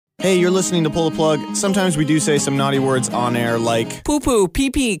Hey, you're listening to Pull the Plug. Sometimes we do say some naughty words on air like poo-poo,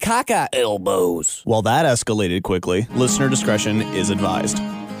 pee-pee, caca, elbows. Well, that escalated quickly. Listener discretion is advised.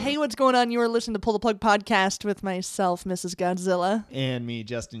 Hey, what's going on? You are listening to Pull the Plug podcast with myself, Mrs. Godzilla. And me,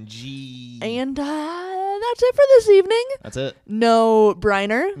 Justin G. And that's it for this evening. That's it. No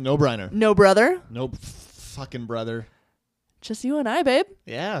Briner. No Briner. No brother. Nope. Fucking brother. Just you and I, babe.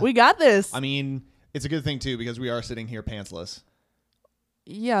 Yeah. We got this. I mean, it's a good thing, too, because we are sitting here pantsless.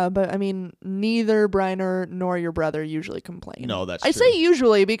 Yeah, but I mean, neither Briner nor your brother usually complain. No, that's I true. say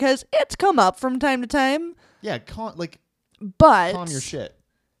usually because it's come up from time to time, Yeah, but calm your shit.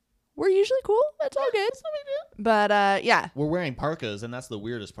 we're usually cool. It's all good. But yeah, We're wearing parkas, and that's the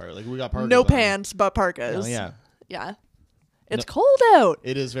weirdest part. Like, we got parkas no on. pants but parkas. Oh, yeah. Yeah. It's cold out.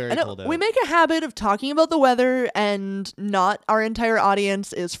 It is very I know, cold out. we make a habit of talking about the weather, and not our entire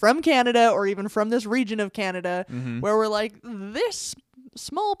audience is from Canada or even from this region of Canada, where we're like, this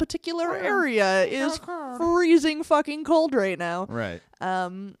small particular area is freezing fucking cold right now. Right.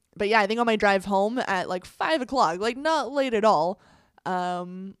 But yeah, I think on my drive home at like 5 o'clock, like not late at all,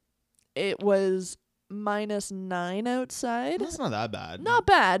 it was -9 outside. That's not that bad. Not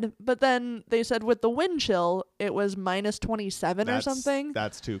bad, but then they said with the wind chill, it was -27 or something.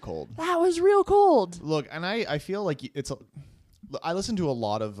 That's too cold. That was real cold. Look, and I feel like I listen to a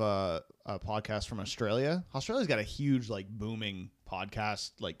lot of podcasts from Australia. Australia's got a huge, like, booming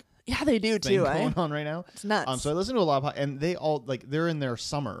podcast, like, Yeah, they do thing too. going on right now. It's nuts. So I listen to a lot of and they all, like, they're in their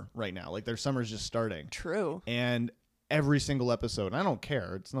summer right now. Like, their summer's just starting. True. And every single episode, and I don't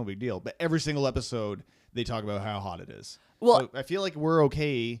care, it's no big deal, but every single episode they talk about how hot it is. Well, so I feel like we're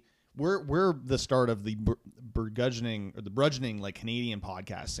okay. We're the start of the burgeoning like Canadian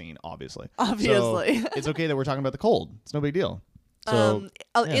podcast scene, obviously. Obviously. So it's okay that we're talking about the cold. It's no big deal. So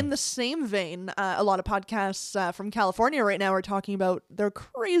yeah. In the same vein, a lot of podcasts from California right now are talking about their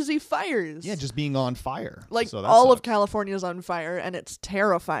crazy fires. Yeah, just being on fire. Like, so that all of sucks. California's on fire, and it's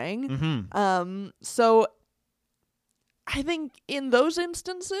terrifying. Mm-hmm. So I think in those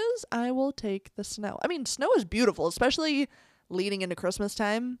instances, I will take the snow. I mean, snow is beautiful, especially leading into Christmas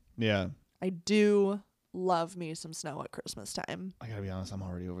time. Yeah. I do love me some snow at Christmas time. I gotta be honest, I'm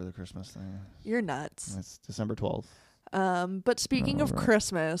already over the Christmas thing. You're nuts. It's December 12th. But speaking of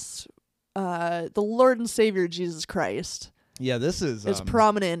Christmas, the Lord and Savior Jesus Christ Yeah, this is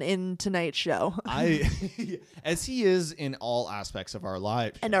prominent in tonight's show. As he is in all aspects of our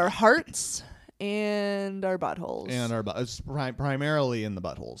life. And our hearts and our buttholes. And our primarily in the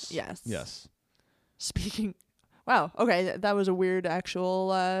buttholes. Yes. Yes. Speaking... Wow, okay, that was a weird actual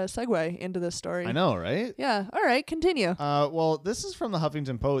segue into this story. I know, right? Yeah, all right, continue. Well, this is from the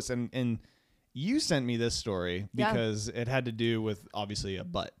Huffington Post, and you sent me this story because it had to do with, obviously, a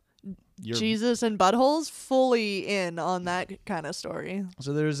butt. Jesus and buttholes, fully in on that kind of story.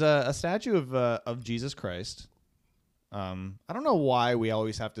 So there's a statue of Jesus Christ. I don't know why we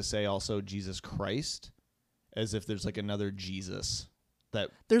always have to say also Jesus Christ, as if there's like another Jesus.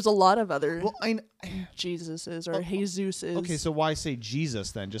 There's a lot of other Well, Jesuses or Jesuses. Okay, so why say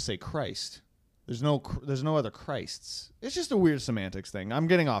Jesus then? Just say Christ. There's no other Christs. It's just a weird semantics thing. I'm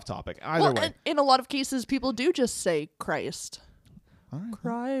getting off topic. Either way. In a lot of cases, people do just say Christ. All right.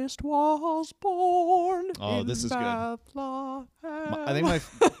 Christ was born. Oh, this is good. Bethlehem. I think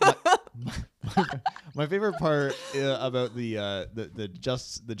my favorite part about the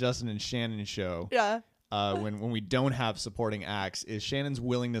Justin and Shannon show. Yeah. When we don't have supporting acts is Shannon's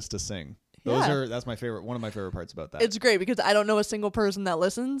willingness to sing. That's my favorite. One of my favorite parts about that. It's great because I don't know a single person that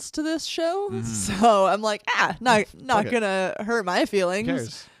listens to this show, so I'm like, not gonna hurt my feelings. Who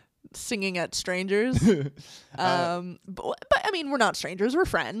cares? Singing at strangers. But I mean, we're not strangers. We're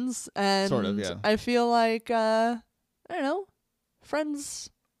friends, and Sort of, yeah. I feel like I don't know, friends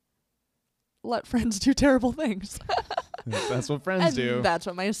let friends do terrible things. That's what friends do. That's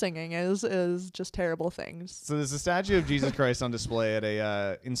what my singing is just terrible things. So there's a statue of Jesus Christ on display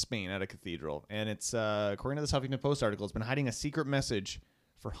at in Spain at a cathedral, and it's according to this Huffington Post article, it's been hiding a secret message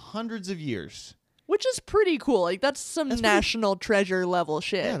for hundreds of years. Which is pretty cool. Like that's some national treasure level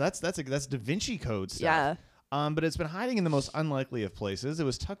shit. Yeah, that's Da Vinci Code stuff. Yeah. But it's been hiding in the most unlikely of places. It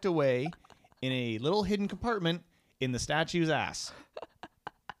was tucked away in a little hidden compartment in the statue's ass.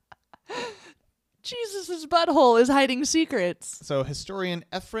 Jesus' butthole is hiding secrets. So historian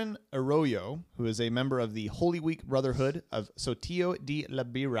Efren Arroyo, who is a member of the Holy Week Brotherhood of Sotillo de la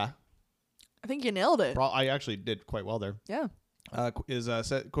Bira. I think you nailed it. I actually did quite well there. Yeah. Is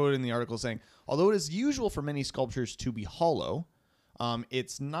quoted in the article saying, although it is usual for many sculptures to be hollow,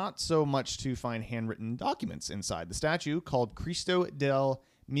 it's not so much to find handwritten documents inside. The statue, called Cristo del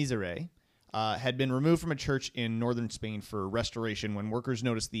Miserere, had been removed from a church in northern Spain for restoration when workers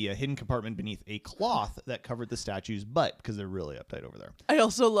noticed the hidden compartment beneath a cloth that covered the statue's butt, because they're really uptight over there. I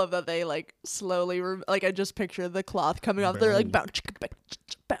also love that they like slowly, like I just picture the cloth coming off. They're like, bow, chicka,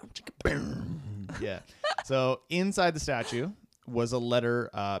 bow, chicka, bow. Yeah. So inside the statue was a letter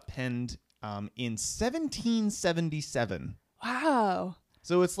penned in 1777. Wow.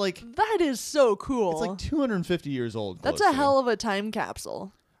 So it's like That is so cool. it's like 250 years old. That's close a to. hell of a time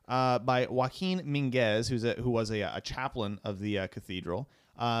capsule. By Joaquin Minguez, who was a chaplain of the cathedral.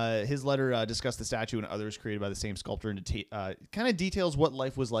 His letter discussed the statue and others created by the same sculptor and kind of details what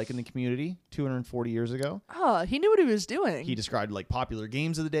life was like in the community 240 years ago. Oh, he knew what he was doing. He described like popular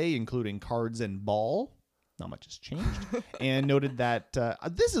games of the day, including cards and ball. Not much has changed. And noted that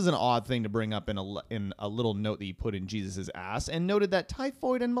this is an odd thing to bring up in a little note that he put in Jesus's ass, and noted that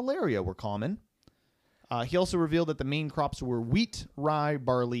typhoid and malaria were common. He also revealed that the main crops were wheat, rye,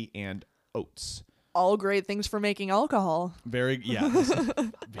 barley, and oats. All great things for making alcohol. Very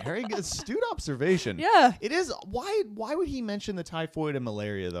good, astute observation. Yeah. It is. Why would he mention the typhoid and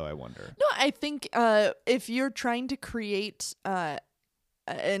malaria, though, I wonder? No, I think if you're trying to create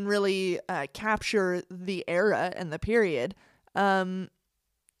and really capture the era and the period, I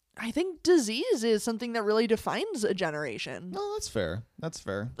think disease is something that really defines a generation. No, that's fair. That's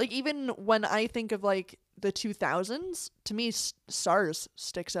fair. Like, even when I think of like the 2000s, to me SARS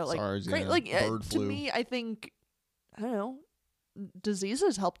sticks out like SARS, great. yeah. Like Bird to flu. me, I think, I don't know,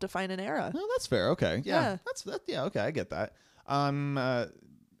 diseases help define an era. No, that's fair. Okay. Yeah. Yeah. Yeah. Okay. I get that.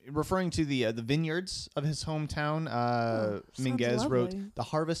 Referring to the vineyards of his hometown, Minguez sounds wrote, lovely. "The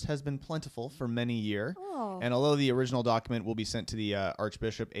harvest has been plentiful for many a year." Oh. And although the original document will be sent to the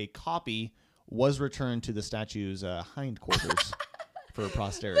Archbishop, a copy was returned to the statue's hindquarters for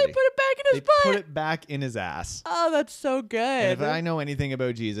posterity. They put it back in his They butt. put it back in his ass. Oh, that's so good. And if I know anything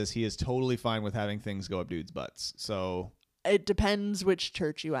about Jesus, he is totally fine with having things go up dudes' butts. So It depends which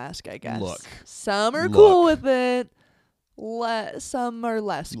church you ask, I guess. Look. Some are Look. cool with it. Some are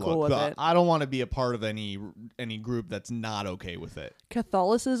less cool look, with it. I don't want to be a part of any group that's not okay with it.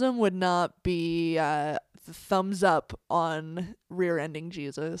 Catholicism would not be the thumbs up on rear-ending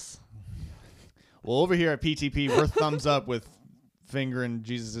Jesus. Well, over here at PTP, we're thumbs up with finger in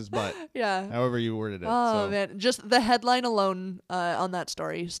Jesus's butt. Yeah. However you worded it. Oh, so. man. Just the headline alone on that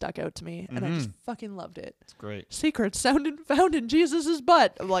story stuck out to me, and I just Mm-hmm. fucking loved it. It's great. Secrets found in Jesus'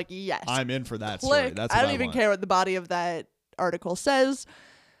 butt. I'm like, yes. I'm in for that story. Click. That's I what don't even want. care what the body of that article says.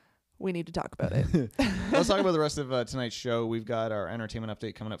 We need to talk about it. Let's talk about the rest of tonight's show. We've got our entertainment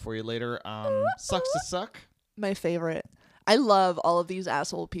update coming up for you later. Sucks to suck. My favorite. I love all of these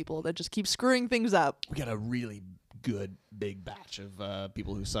asshole people that just keep screwing things up. We got a really good big batch of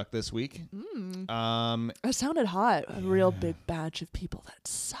people who suck this week. That sounded hot. A real big batch of people that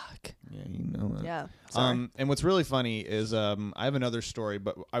suck. Yeah, you know that. Yeah. Sorry. And what's really funny is I have another story,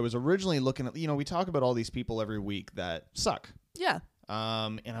 but I was originally looking at, we talk about all these people every week that suck. Yeah.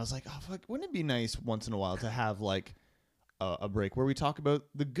 And I was like, oh, fuck, wouldn't it be nice once in a while to have like a break where we talk about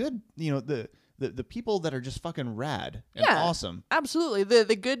the good, the people that are just fucking rad and Yeah. awesome. Absolutely.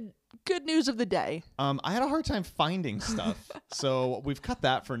 The good news of the day. I had a hard time finding stuff, so we've cut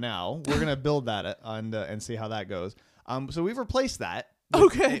that for now. We're gonna build that and see how that goes. So we've replaced that.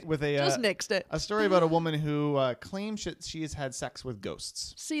 With a Just nixed it. a story about a woman who claims she has had sex with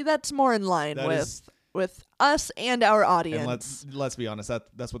ghosts. See, that's more in line That with us and our audience. And let's be honest,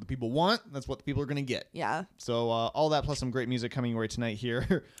 that's what the people want. That's what the people are gonna get. Yeah. So all that plus some great music coming your way tonight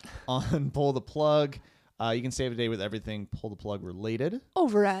here on Pull the Plug. You can save the day with everything Pull the Plug related.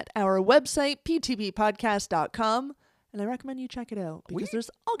 Over at our website, ptppodcast.com. And I recommend you check it out because there's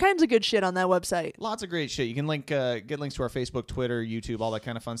all kinds of good shit on that website. Lots of great shit. You can get links to our Facebook, Twitter, YouTube, all that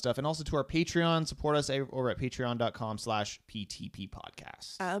kind of fun stuff. And also to our Patreon. Support us over at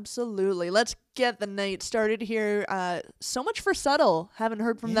patreon.com/PTPpodcast. Absolutely. Let's get the night started here. So much for Subtle. Haven't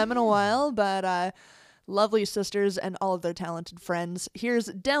heard from them in a while, but lovely sisters and all of their talented friends. Here's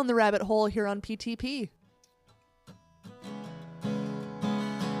Down the Rabbit Hole here on PTP.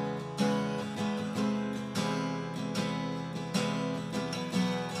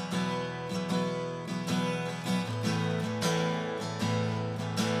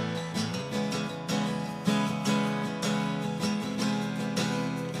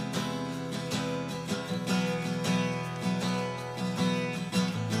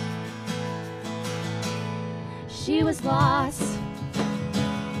 She was lost.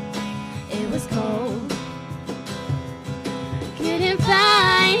 It was cold. Couldn't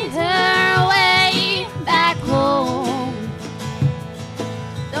find her way back home.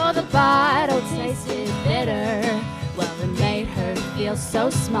 Though the bottle tasted bitter, well, it made her feel so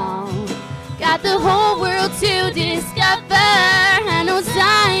small. got the whole world to discover, and no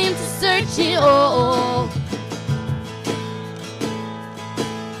time to search it all.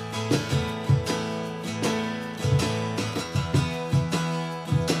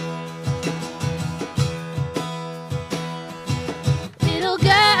 Little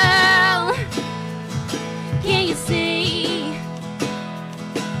girl, can you see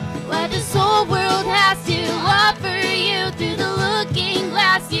what this whole world has to offer you? Through the looking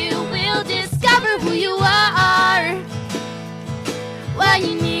glass you will discover who you are, what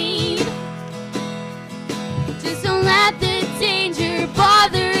you need. Just don't let the danger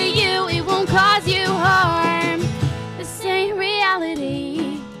bother you, it won't cause you harm. This ain't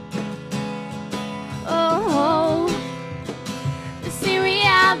reality. Oh, this ain't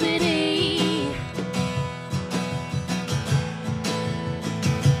reality.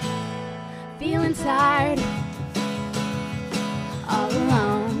 Feeling tired, all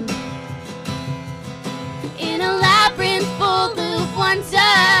alone, in a labyrinth full of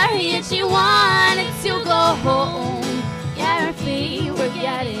wonder, yet you wanted to go home. Yeah, her feet were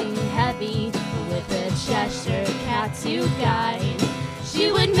getting heavy with the Cheshire Cat to guide.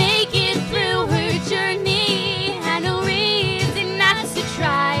 She would make it through her journey, had no reason not to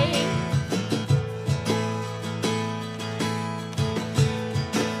try.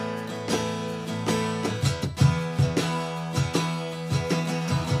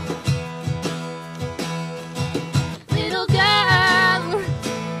 Little girl,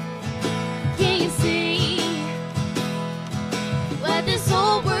 can you see what this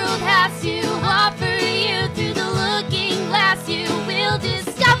whole world has to offer you? Through the looking glass you will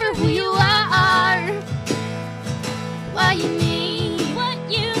discover who you are, what you need, what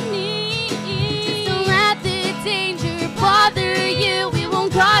you need. Just don't let the danger bother you, it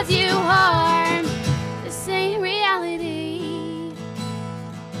won't cause you harm. This ain't reality.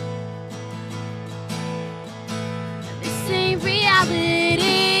 This ain't reality.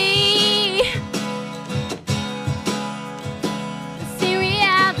 This ain't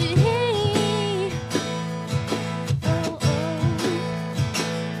reality. Oh, oh.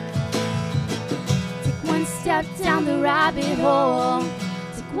 Take one step down the rabbit hole.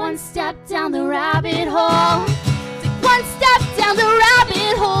 Take one step down the rabbit hole. Take one step down the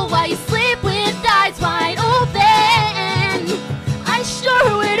rabbit hole while you sleep with eyes wide open,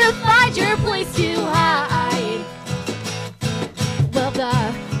 unsure where to find your place to hide. Well, the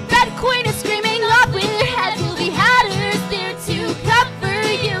Red Queen is screaming up with her head. Movie hatters there to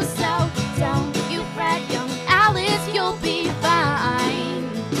cover you, so don't you fret, young Alice, you'll be fine.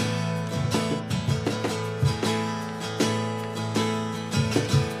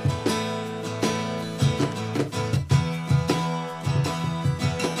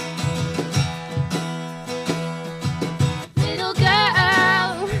 Little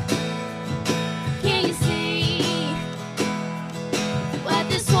girl, can you see what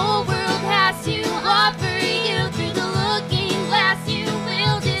this whole world has to offer you? Through the looking glass you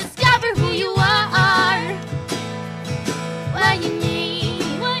will discover who you are, what you need,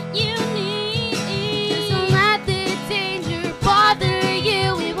 what you need. Just don't let the danger bother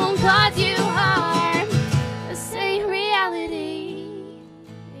you, it won't cause you harm. This ain't reality.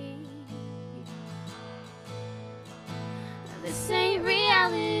 This ain't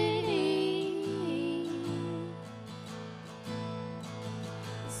reality.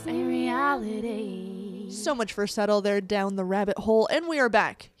 This ain't reality. So much for Settle there down the rabbit hole. And we are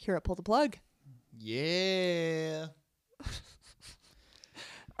back here at Pull the Plug. Yeah.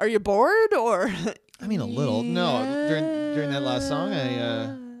 Are you bored or? I mean, a little. No, during that last song,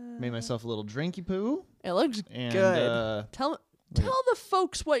 I made myself a little drinky poo. It looks And, good. Tell the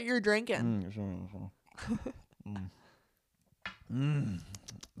folks what you're drinking.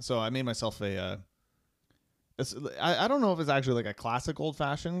 So I made myself I don't know if it's actually like a classic old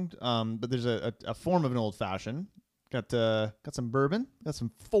fashioned, but there's a form of an old fashioned. Got some bourbon, got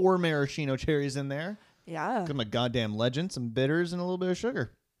some 4 maraschino cherries in there. Yeah. Got my goddamn legend, some bitters, and a little bit of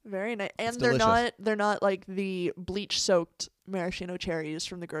sugar. Very nice. It's And delicious. they're not like the bleach soaked maraschino cherries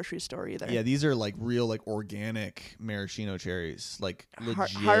from the grocery store either. Yeah, these are like real, like organic maraschino cherries, like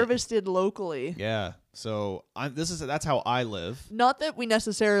legit. Harvested locally. Yeah. So that's how I live. Not that we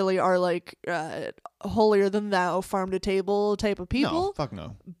necessarily are like holier than thou, farm to table type of people, No, fuck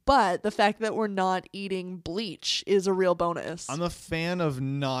no. but the fact that we're not eating bleach is a real bonus. I'm a fan of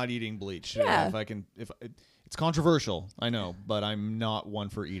not eating bleach. Yeah. It's controversial, I know, but I'm not one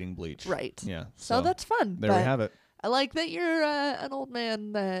for eating bleach. Right. Yeah. So that's fun. There we but have it. I like that you're an old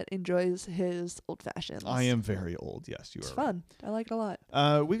man that enjoys his old fashions. I am very old. Yes, you It's are. fun. I like it a lot.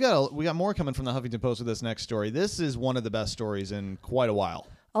 We got more coming from the Huffington Post with this next story. This is one of the best stories in quite a while.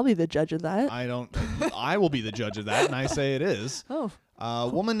 I'll be the judge of that. I will be the judge of that, and I say it is. Oh, A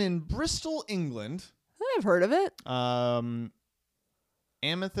woman in Bristol, England. I've heard of it.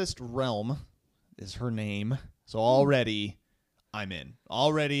 Amethyst Realm is her name. So already I'm in.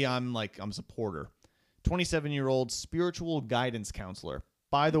 Already I'm a supporter. 27-year-old spiritual guidance counselor.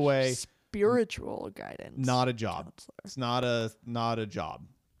 By the way, Spiritual guidance. not a job. counselor. It's not a job.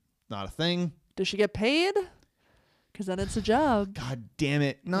 Not a thing. Does she get paid? Because then it's a job. God damn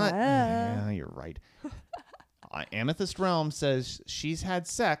it. Not. Yeah. Yeah, you're right. Amethyst Realm says she's had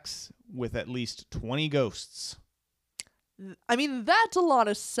sex with at least 20 ghosts. I mean, that's a lot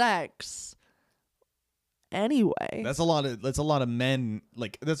of sex. Anyway, That's a lot of men.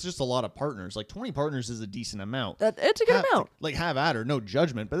 Like, that's just a lot of partners. Like, 20 partners is a decent amount. it's a good amount. Like, have at her, no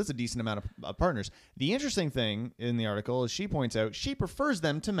judgment, but it's a decent amount of partners. The interesting thing in the article is she points out she prefers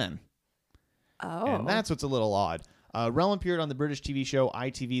them to men. Oh, And that's what's a little odd. Realm appeared on the British TV show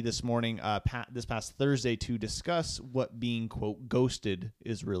ITV this morning, this past Thursday, to discuss what being, quote, ghosted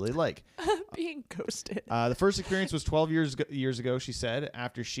is really like. being ghosted. The first experience was 12 years ago, she said,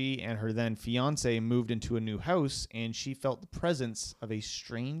 after she and her then fiance moved into a new house, and she felt the presence of a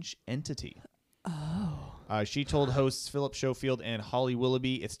strange entity. Oh. She told hosts Philip Schofield and Holly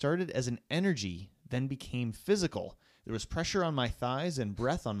Willoughby, it started as an energy, then became physical. There was pressure on my thighs and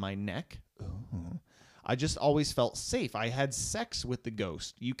breath on my neck. Oh. I just always felt safe. I had sex with the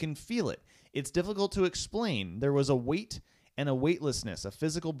ghost. You can feel it. It's difficult to explain. There was a weight and a weightlessness, a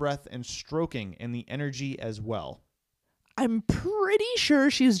physical breath and stroking, and the energy as well. I'm pretty sure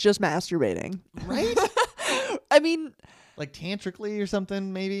she's just masturbating. Right? I mean, Like tantrically or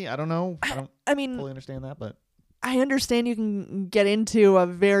something, maybe? I don't know. I don't I mean, fully understand that, but... I understand you can get into a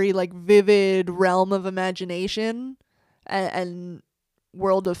very vivid realm of imagination and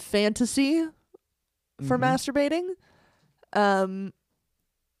world of fantasy for masturbating. And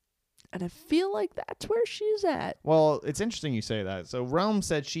I feel like that's where she's at. Well, it's interesting you say that. So Realm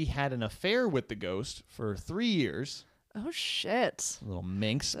said she had an affair with the ghost for 3 years. Oh, shit. Little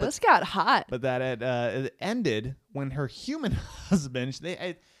minx. This got hot. But that it ended when her human husband...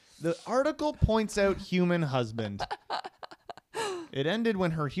 the article points out human husband. It ended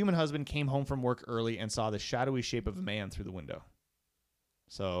when her human husband came home from work early and saw the shadowy shape of a man through the window.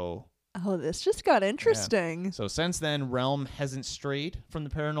 So... Oh, this just got interesting. So since then, Realm hasn't strayed from the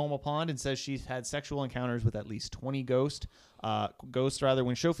paranormal pond and says she's had sexual encounters with at least 20 ghosts.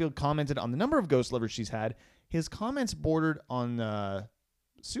 When Schofield commented on the number of ghost lovers she's had, his comments bordered on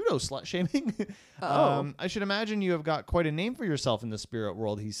pseudo slut shaming. I should imagine you have got quite a name for yourself in the spirit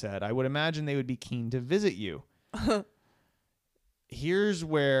world, he said. I would imagine they would be keen to visit you. Here's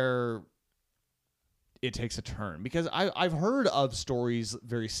where it takes a turn, because I've heard of stories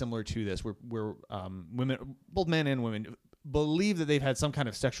very similar to this where women, both men and women, believe that they've had some kind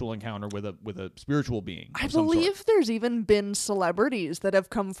of sexual encounter with a spiritual being. I believe there's even been celebrities that have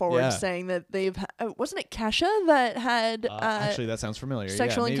come forward Yeah. saying that they've wasn't it Kesha that had Actually, that sounds familiar.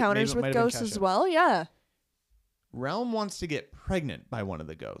 sexual maybe encounters it might with have been ghosts as Kesha. well? Yeah. Realm wants to get pregnant by one of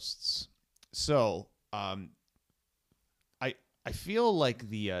the ghosts. So, I feel like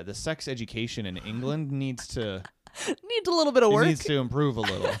the sex education in England needs a little bit of work. needs to improve a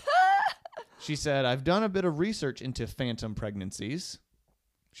little. She said, I've done a bit of research into phantom pregnancies.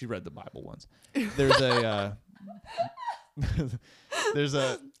 She read the Bible once. There's a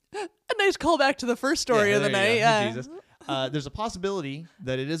A nice callback to the first story of the there you night. go. Yeah. Jesus. There's a possibility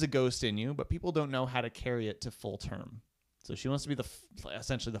that it is a ghost in you, but people don't know how to carry it to full term. So she wants to be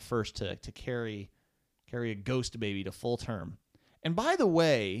essentially the first to carry a ghost baby to full term. And by the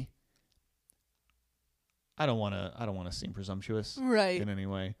way, I don't want to seem presumptuous Right. in any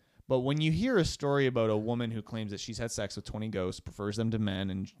way, but when you hear a story about a woman who claims that she's had sex with 20 ghosts, prefers them to men,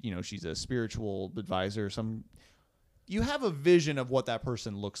 and she's a spiritual advisor, you have a vision of what that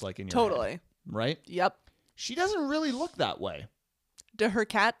person looks like in your Totally. head, right? Yep. She doesn't really look that way. Do her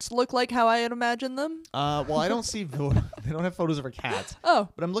cats look like how I had imagined them? Well, I don't see they don't have photos of her cats, Oh,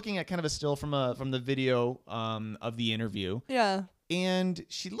 but I'm looking at kind of a still from the video of the interview, yeah. and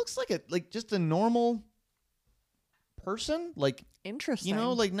she looks like just a normal person, like Interesting.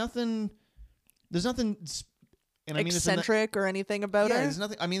 like nothing. There's nothing, and I mean this in the- eccentric or anything about yeah, her? there's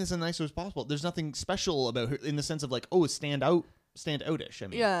nothing. I mean this in the nicest way as possible. There's nothing special about her in the sense of stand outish. I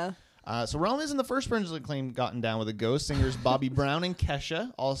mean, Yeah. So Realm isn't the first person to claim gotten down with a ghost. Singers Bobby Brown and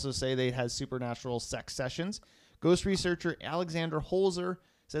Kesha also say they had supernatural sex sessions. Ghost researcher Alexander Holzer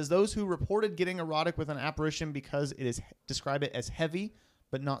says those who reported getting erotic with an apparition because describe it as heavy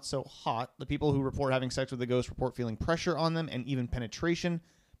but not so hot. The people who report having sex with a ghost report feeling pressure on them and even penetration,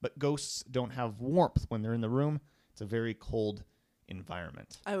 but ghosts don't have warmth when they're in the room. It's a very cold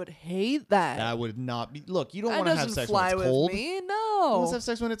environment. I would hate that. That would not be. Look, you don't That want to have doesn't sex fly when it's with cold. me. You No. want to have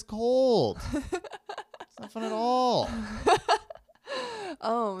sex when it's cold. It's not fun at all.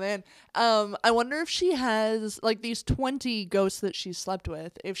 Oh man. I wonder if she has like these 20 ghosts that she's slept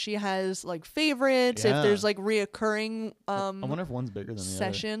with. If she has like favorites, Yeah. if there's like reoccurring I wonder if one's bigger than the other.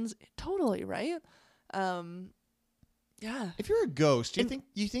 sessions. Totally, right? Yeah, If you're a ghost, do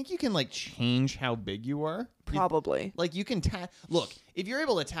you think you can like change how big you are? probably. Like you can tap. Look, if you're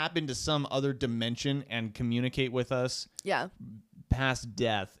able to tap into some other dimension and communicate with us Yeah. past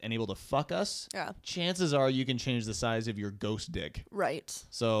death and able to fuck us, Yeah. chances are you can change the size of your ghost dick. Right.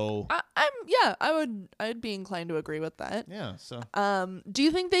 So I'd be inclined to agree with that. yeah. So Do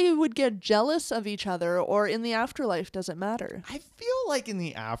you think they would get jealous of each other, or in the afterlife does it matter? I feel like in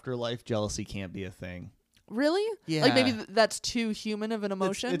the afterlife, jealousy can't be a thing. Really? Yeah. Like maybe that's too human of an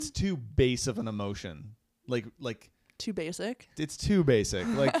emotion? It's too base of an emotion. Like too basic. it's too basic.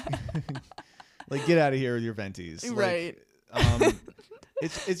 Like like get out of here with your venties. Right. Like,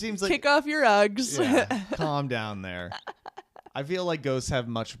 it seems like Kick off your Uggs. yeah, calm down there. I feel like ghosts have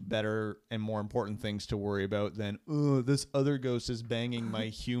much better and more important things to worry about than this other ghost is banging my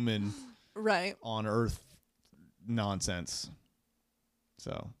human Right. on Earth nonsense.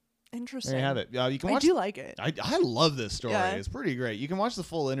 So Interesting. there you have it. You can I watch. do like it. I love this story. Yeah. It's pretty great. You can watch the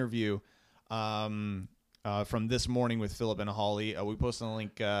full interview from This Morning with Philip and Holly. We posted a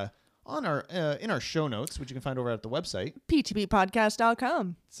link on our in our show notes, which you can find over at the website.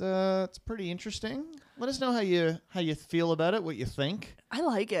 PTPpodcast.com. It's pretty interesting. Let us know how you feel about it, what you think. I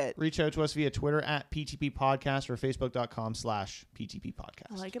like it. Reach out to us via Twitter at PTP Podcast or Facebook.com/PTP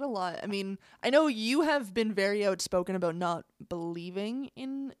Podcast. I like it a lot. I mean, I know you have been very outspoken about not believing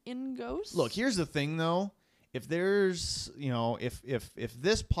in ghosts. Look, here's the thing though. If there's, if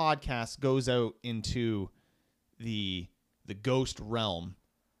this podcast goes out into the ghost realm,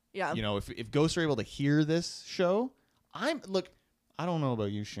 Yeah. if ghosts are able to hear this show, I don't know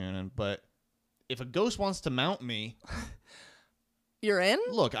about you, Shannon, but if a ghost wants to mount me, You're in?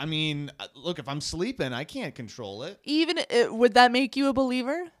 look, if I'm sleeping, I can't control it. Would that make you a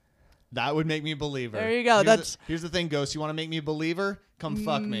believer? That would make me a believer. There you go. Here's the thing, ghost. You want to make me a believer? Come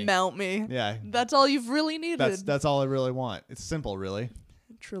fuck me. Mount me. Yeah. That's all you've really needed. That's all I really want. It's simple, really.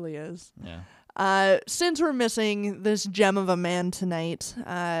 It truly is. Yeah. Since we're missing this gem of a man tonight,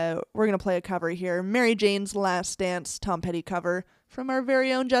 we're going to play a cover here. Mary Jane's Last Dance, Tom Petty cover from our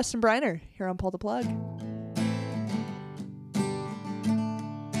very own Justin Briner here on Pull the Plug.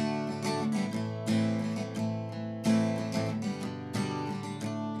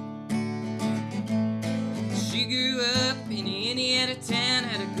 She grew up in Indiana town,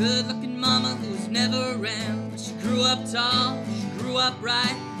 had a good-looking mama who was never around. But she grew up tall, she grew up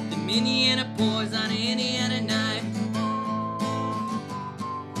right. The Indiana boys on an Indiana night.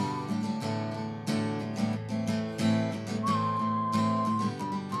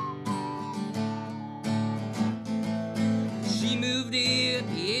 She moved here at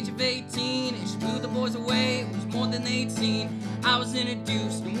the age of 18, and she blew the boys away. It was more than they'd seen. I was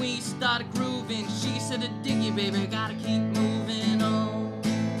introduced and we started grooving. She said, "I dig you, baby, gotta keep moving on.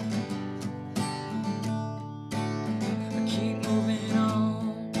 I keep moving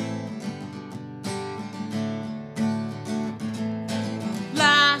on."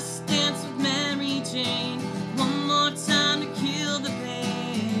 Last dance with Mary Jane. One more time to kill the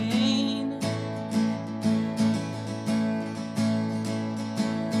pain.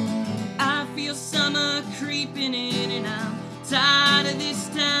 I feel summer creeping in and I'm tired of this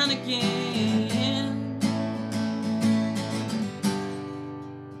town again.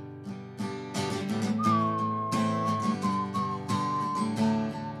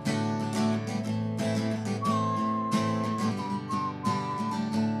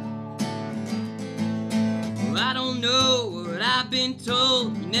 Well, I don't know what I've been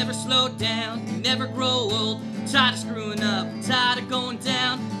told. You never slow down, you never grow old. Tired of screwing up, tired of going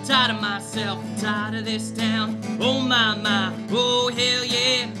down, tired of myself, tired of this town. Oh my, oh hell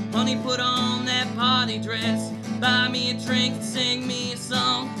yeah. Honey, put on that party dress. Buy me a drink and sing me a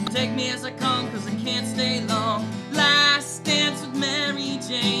song. Take me as I come, cause I can't stay long. Last dance with Mary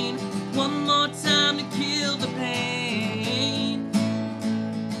Jane. One more time to kill the pain.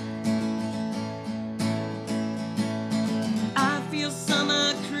 I feel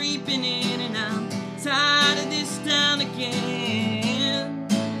summer creeping in and I'm tired of this town again.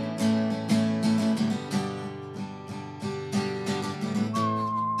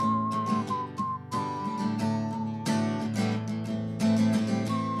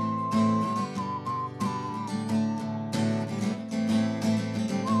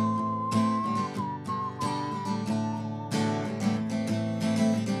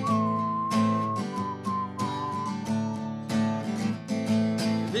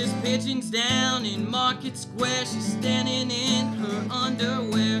 there's pigeons down in Market Square. She's standing in her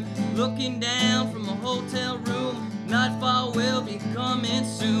underwear, looking down from a hotel room. Nightfall will be coming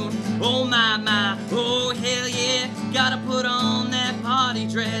soon. Oh my, oh hell yeah. Gotta put on that party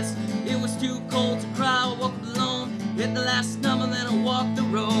dress. It was too cold to cry, I woke up alone. Hit the last number, then I walked the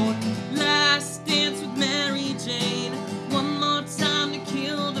road. Last dance with Mary Jane. One more time to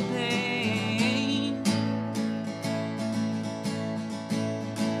kill the pain.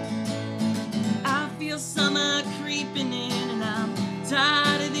 I feel summer creeping in, and I'm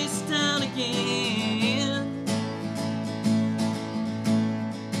tired of this town again.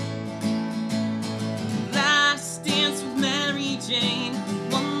 Last dance with Mary Jane.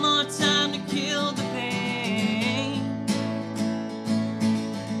 One more time to kill the pain.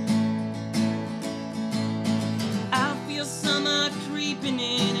 I feel summer creeping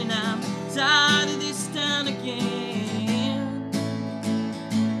in, and I'm tired of this town again.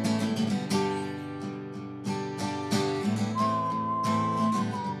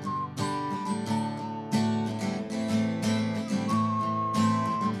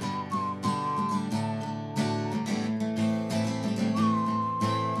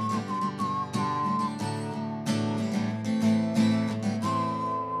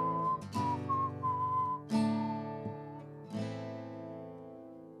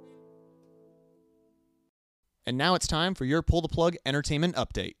 And now it's time for your Pull the Plug entertainment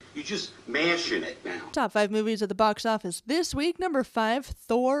update. You're just mashing it now. Top 5 movies at the box office this week. Number 5,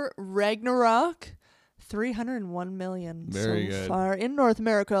 Thor Ragnarok. 301 million Very so good. far in North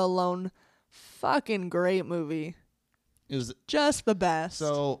America alone. Fucking great movie. Is Just the best.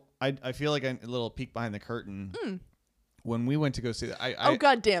 so I feel like a little peek behind the curtain. When we went to go see that, oh,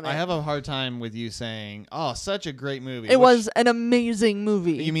 God damn it. I have a hard time with you saying, "Oh, such a great movie." It was an amazing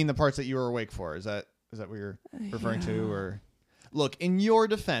movie. You mean the parts that you were awake for? Is that what you're referring to? Or look, in your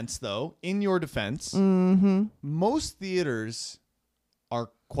defense, though, most theaters are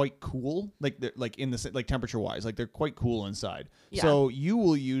quite cool, like they're like in the like temperature wise, like they're quite cool inside. Yeah. So you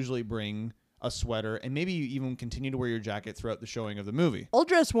will usually bring a sweater, and maybe you even continue to wear your jacket throughout the showing of the movie. I'll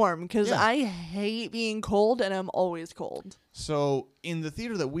dress warm because Yeah. I hate being cold and I'm always cold. So in the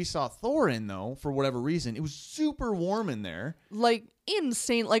theater that we saw Thor in, though, for whatever reason, it was super warm in there. Like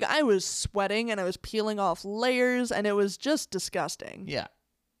insane. Like I was sweating and I was peeling off layers and it was just disgusting. Yeah.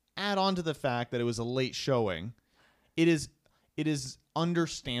 Add on to the fact that it was a late showing. It is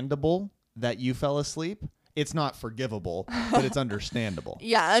understandable that you fell asleep. It's not forgivable, but it's understandable.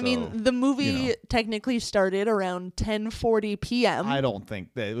 Yeah, I So, mean, the movie you know. technically started around 10:40 p.m. I don't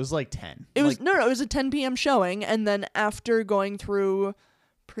think that it was like 10. It was Like, no, it was a 10 p.m. showing, and then after going through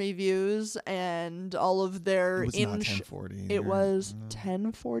previews and all of their it was not 10:40. it was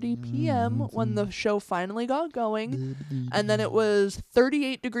 10:40 p.m. when the show finally got going, and then it was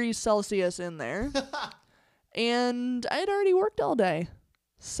 38 degrees Celsius in there, and I had already worked all day,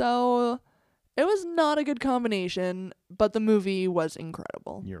 so it was not a good combination. But the movie was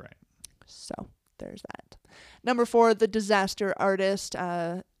incredible. You're right. So there's that. Number 4, The Disaster Artist.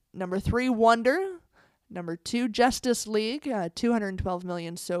 Number 3, Wonder. Number 2, Justice League. 212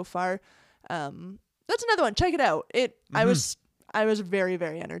 million so far. That's another one. Check it out. I was very,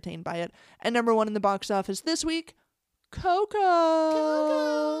 very entertained by it. And number 1 in the box office this week,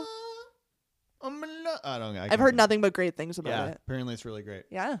 Coco. I've heard nothing but great things about Yeah, it. apparently it's really great.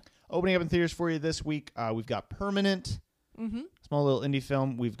 Yeah. Opening up in theaters for you this week, we've got Permanent, small little indie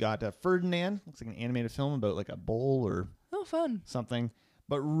film. We've got Ferdinand, looks like an animated film about like a bull or Oh, fun. something.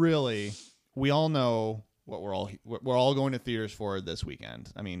 But really, we all know what we're all going to theaters for this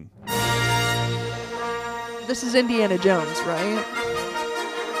weekend. I mean, This is Indiana Jones, right?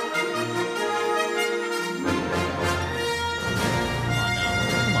 come on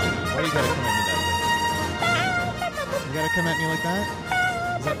now. Why you gotta come at me that way? You gotta come at me like that?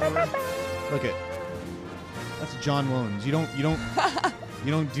 Is that what Look at that's John Williams. You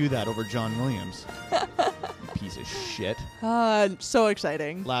don't do that over John Williams. You piece of shit. So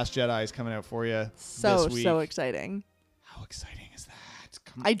exciting. Last Jedi is coming out for you So this week. exciting. How exciting is that?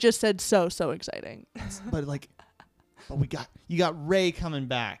 Come I just said so exciting. but you got Rey coming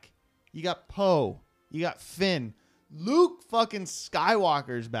back. You got Poe. You got Finn. Luke fucking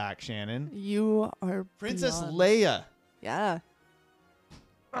Skywalker's back, Shannon. You are Princess beyond. Leia. Yeah.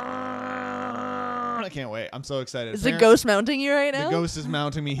 I can't wait. I'm so excited. Is the ghost mounting you right now? The ghost is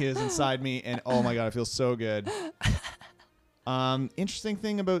mounting me. He is inside me, and oh my god, it feels so good. Interesting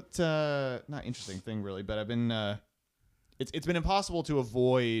thing about not interesting thing really, but I've been it's been impossible to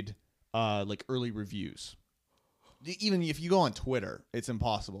avoid like early reviews. Even if you go on Twitter, it's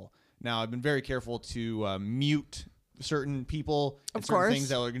impossible. Now I've been very careful to mute certain people and Of certain course. things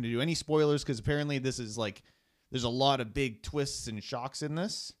that are going to do any spoilers, because apparently this is like there's a lot of big twists and shocks in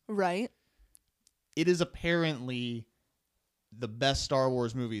this. Right. It is apparently the best Star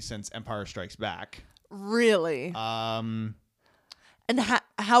Wars movie since Empire Strikes Back. Really? And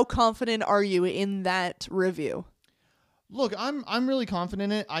how confident are you in that review? Look, I'm really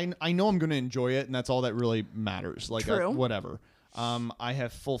confident in it. I know I'm going to enjoy it, and that's all that really matters. Like True. Whatever. I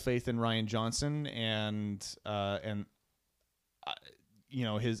have full faith in Rian Johnson and you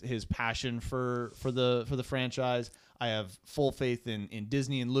know his passion for the franchise. I have full faith in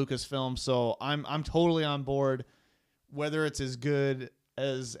Disney and Lucasfilm, so I'm totally on board. Whether it's as good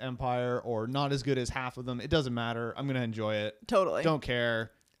as Empire or not as good as half of them, it doesn't matter. I'm gonna enjoy it. Totally. Don't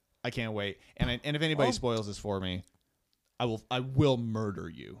care. I can't wait. And if anybody spoils this for me, I will murder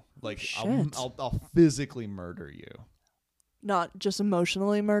you. Like Shit. I'll physically murder you. Not just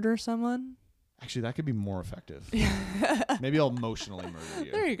emotionally murder someone? Actually, that could be more effective. Maybe I'll emotionally murder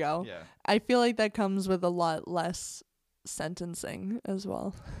you. There you go. Yeah. I feel like that comes with a lot less sentencing as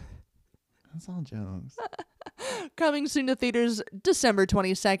well. That's all jokes. Coming soon to theaters December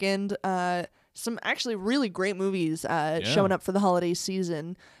 22nd. Some actually really great movies showing up for the holiday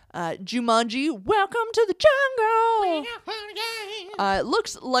season. Jumanji, Welcome to the Jungle.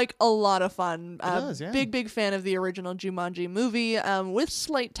 Looks like a lot of fun. does, yeah. Big fan of the original Jumanji movie, with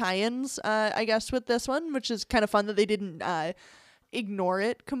slight tie-ins, I guess, with this one, which is kind of fun that they didn't ignore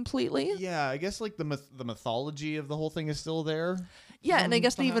it completely. Yeah, I guess like the mythology of the whole thing is still there. Yeah, and I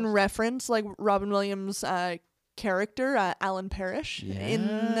guess they even perhaps. reference like Robin Williams' character, Alan Parrish,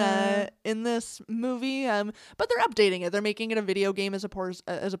 in this movie. But they're updating it. They're making it a video game as opposed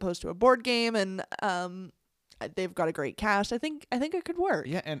to a board game, and they've got a great cast. I think it could work.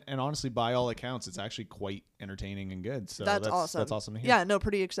 Yeah, and honestly, by all accounts, it's actually quite entertaining and good. So That's awesome. That's awesome to hear. Yeah, no,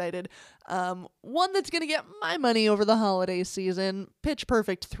 pretty excited. One that's gonna get my money over the holiday season, Pitch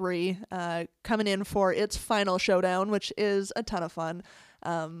Perfect 3, coming in for its final showdown, which is a ton of fun.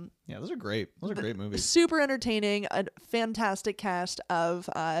 Yeah, those are great. Those are great movies. Super entertaining, a fantastic cast of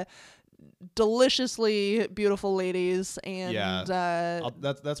deliciously beautiful ladies and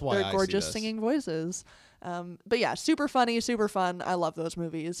That's why their I gorgeous see this. singing voices. But yeah, super funny, super fun. I love those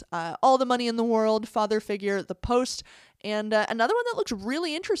movies. All the Money in the World, Father Figure, The Post, and another one that looks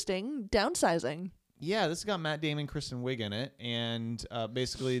really interesting, Downsizing. Yeah, this has got Matt Damon, Kristen Wiig in it, and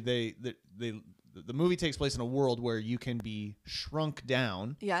basically the movie takes place in a world where you can be shrunk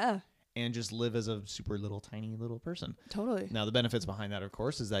down Yeah, and just live as a super tiny little person. totally. Now the benefits behind that, of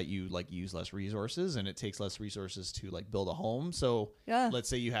course, is that you like use less resources, and it takes less resources to like build a home. So Yeah. let's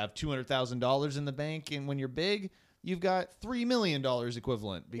say you have $200,000 in the bank, and when you're big, you've got $3 million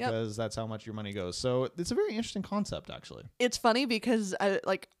equivalent because that's how much your money goes. So it's a very interesting concept, actually. It's funny because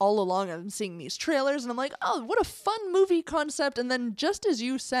all along I'm seeing these trailers and I'm like, oh, what a fun movie concept. And then just as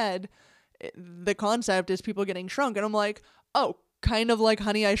you said, the concept is people getting shrunk. And I'm like, oh, kind of like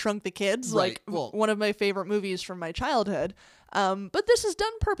Honey, I Shrunk the Kids, Right. like Well- one of my favorite movies from my childhood. But this is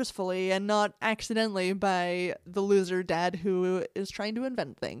done purposefully and not accidentally by the loser dad who is trying to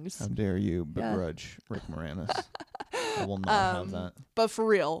invent things. How dare you begrudge Rick Moranis? I will not have that. But for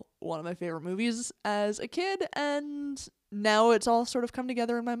real, one of my favorite movies as a kid, and now it's all sort of come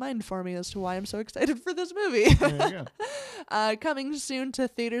together in my mind for me as to why I'm so excited for this movie. There you go. Coming soon to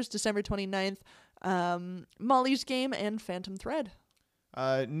theaters December 29th, Molly's Game and Phantom Thread.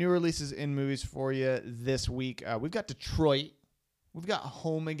 New releases in movies for you this week. We've got Detroit. We've got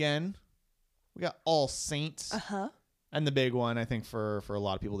Home Again. We got All Saints. Uh-huh. And the big one, I think, for a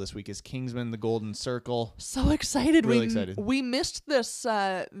lot of people this week is Kingsman: The Golden Circle. So excited. Really excited. We missed this,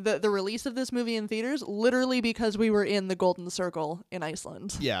 the release of this movie in theaters literally because we were in the Golden Circle in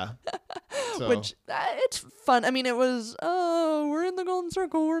Iceland. Yeah. So, Which, it's fun. I mean, it was, oh, we're in the Golden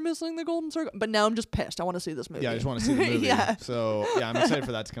Circle, we're missing the Golden Circle. But now I'm just pissed. I want to see this movie. yeah, I just want to see the movie. Yeah. So, yeah, I'm excited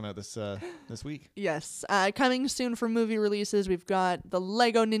for that to come out this week. Yes. Coming soon for movie releases, we've got the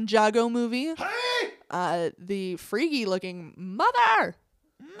Lego Ninjago movie. Hey! The freaky looking Mother.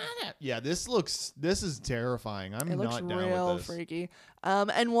 Yeah, this is terrifying. I'm It looks not down real with this. freaky.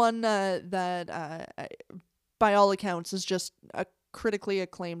 And one that, by all accounts, is just a critically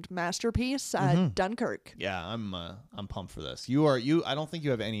acclaimed masterpiece, Dunkirk. Yeah, I'm pumped for this. I don't think you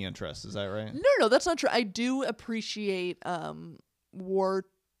have any interest, is that right? No, that's not true. I do appreciate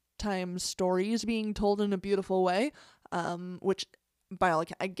wartime stories being told in a beautiful way, which, by all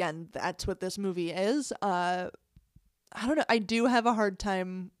accounts, again, that's what this movie is. I don't know. I do have a hard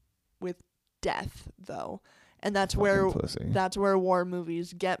time with death, though, and that's where war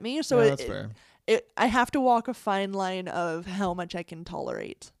movies get me. So Yeah, that's fair. I have to walk a fine line of how much I can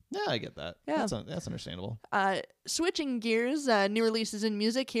tolerate. Yeah, I get that. Yeah. That's understandable. Switching gears, new releases in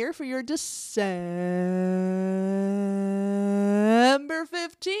music here for your December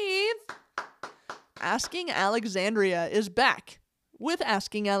 15th. Asking Alexandria is back with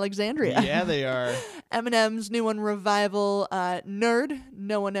Asking Alexandria. Yeah, they are. Eminem's new one, Revival, Nerd,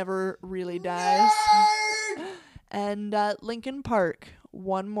 No One Ever Really Dies. And Linkin Park,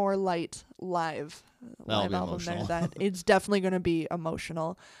 One More Light live. That'll Live be album there. emotional. It's definitely going to be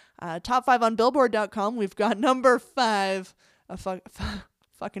emotional. Top 5 on Billboard.com. We've got number 5,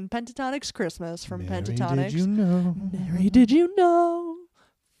 fucking Pentatonix Christmas from Pentatonix. Did you know? Mary, did you know?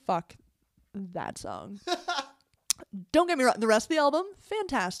 Fuck that song. Don't get me wrong. The rest of the album,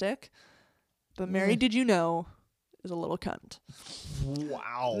 fantastic. But Mary, did you know is a little cunt.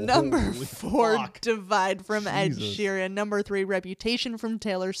 Wow. Number Holy 4, fuck. Divide from Ed Jesus. Sheeran. Number 3, Reputation from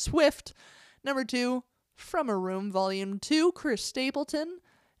Taylor Swift. Number 2, From a Room Volume 2, Chris Stapleton.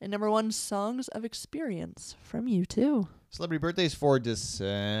 And number 1, Songs of Experience from U2. Celebrity birthdays for December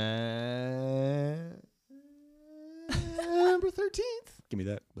 13th. Give me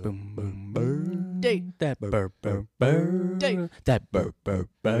that. Boom, boom, boom. Date. That burr, burr, burr. Date. That burr, burr,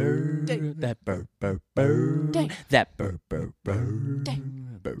 burr. Date. That burr, burr, burr. Date. That burr, burr, burr.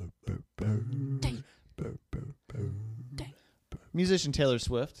 Date. Burr, burr, burr. Date. Burr, burr, burr. Date. Musician Taylor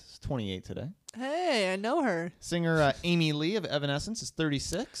Swift is 28 today. Hey, I know her. Singer Amy Lee of Evanescence is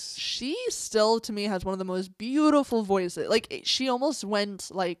 36. She still, to me, has one of the most beautiful voices. Like, she almost went,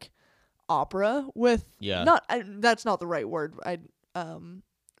 like, opera with... Yeah. That's not the right word.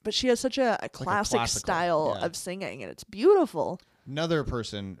 But she has such a classic classical, style yeah. of singing, and it's beautiful. Another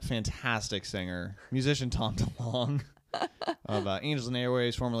person, fantastic singer, musician Tom DeLonge of Angels and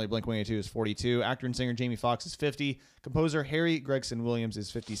Airwaves, formerly Blink-182, is 42. Actor and singer Jamie Foxx is 50. Composer Harry Gregson Williams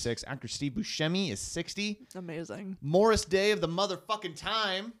is 56. Actor Steve Buscemi is 60. Amazing. Morris Day of the motherfucking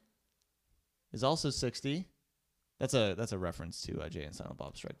Time is also 60. That's a reference to Jay and Silent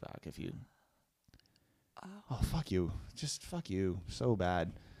Bob Strike Back. If you, oh fuck you, just fuck you, so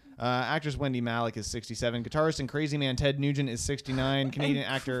bad. Actress Wendy Malick is 67. Guitarist and crazy man Ted Nugent is 69. Canadian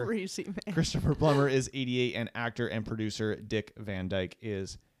actor Crazy man. Christopher Plummer is 88, and actor and producer Dick Van Dyke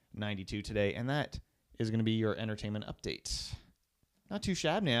is 92 today. And that is going to be your entertainment update. Not too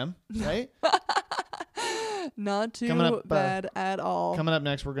shabnam, right? Not too Coming up, bad at all. Coming up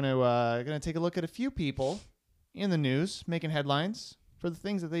next, we're gonna take a look at a few people in the news making headlines for the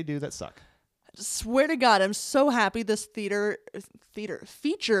things that they do that suck. Swear to God, I'm so happy this theater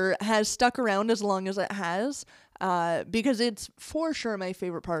feature has stuck around as long as it has, because it's for sure my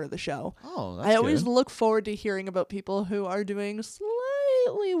favorite part of the show. Oh, that's I always good. look forward to hearing about people who are doing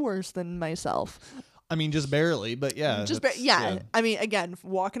slightly worse than myself. I mean, just barely, but yeah. Yeah. I mean, again,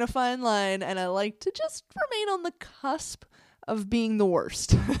 walking a fine line, and I like to just remain on the cusp of being the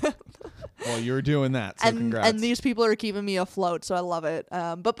worst. Well, you're doing that, so congrats. And these people are keeping me afloat, so I love it.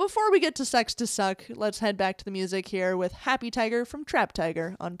 But before we get to Sex to Suck, let's head back to the music here with Happy Tiger from Trap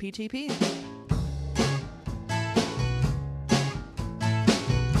Tiger on PTP.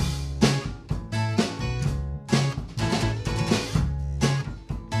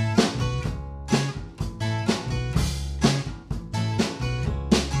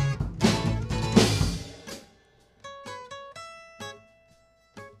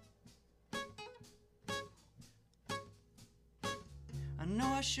 I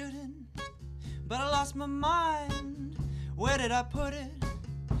know I shouldn't, but I lost my mind. Where did I put it?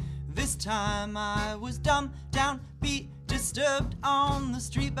 This time I was dumb, down, beat, disturbed on the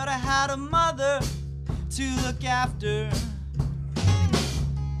street, but I had a mother to look after.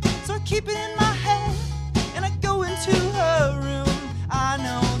 So I keep it in my head, and I go into her room. I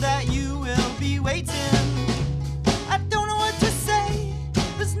know that you will be waiting. I don't know what to say,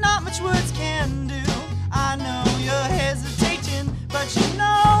 there's not much words can do. I know you're hesitating, but you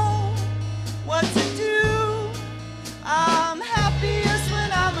know what to do. I'm happiest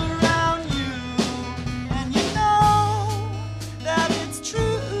when I'm around you, and you know that it's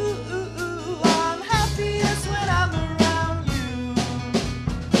true. I'm happiest when I'm around you.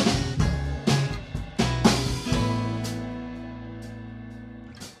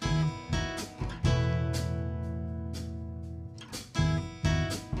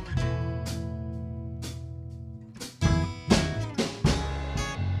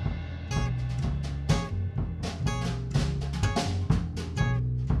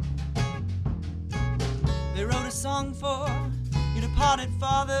 They wrote a song for your departed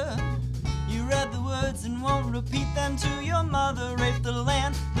father. You read the words and won't repeat them to your mother. Raped the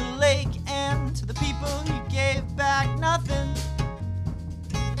land, the lake, and to the people you gave back nothing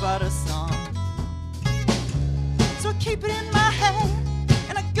but a song. So I keep it in my head,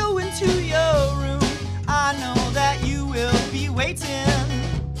 and I go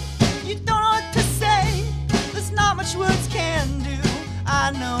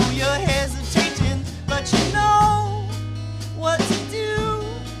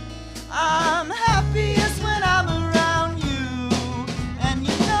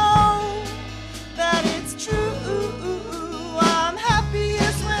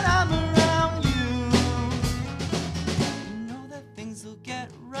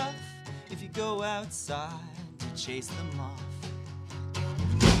chase them off.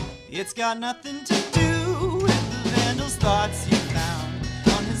 It's got nothing to do with the vandal's thoughts you found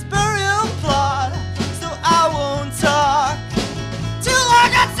on his burial plot, so I won't talk till I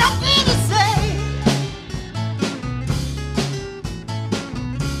got something to say.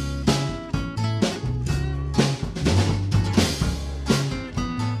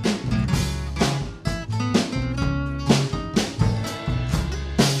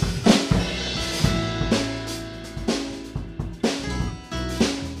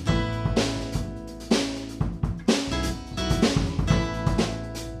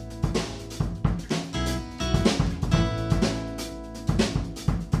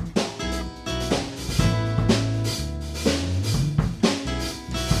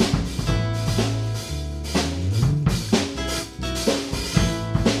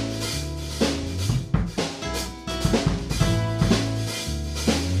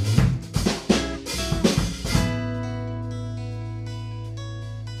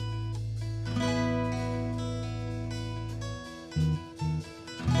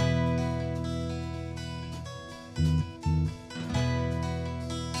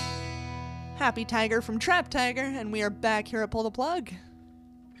 Happy Tiger from Trap Tiger, and we are back here at Pull the Plug.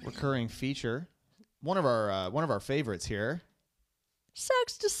 Recurring feature. One of our favorites here.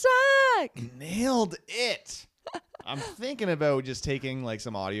 Sucks to suck. Nailed it. I'm thinking about just taking like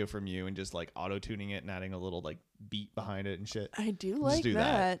some audio from you and just like auto-tuning it and adding a little like beat behind it and shit. I do Just like do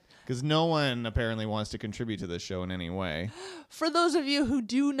that. Because no one apparently wants to contribute to this show in any way. For those of you who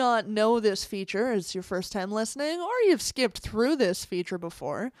do not know this feature, it's your first time listening, or you've skipped through this feature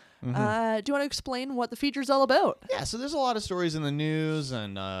before, do you want to explain what the feature's all about? Yeah, so there's a lot of stories in the news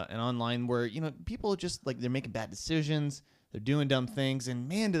and online where, you know, people just like they're making bad decisions, they're doing dumb things, and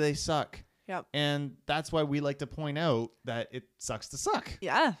man, do they suck. Yep. And that's why we like to point out that it sucks to suck.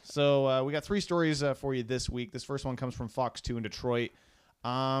 Yeah. So we got 3 stories for you this week. This first one comes from Fox 2 in Detroit.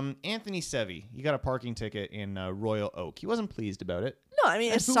 Anthony Sevi, he got a parking ticket in Royal Oak. He wasn't pleased about it. No, I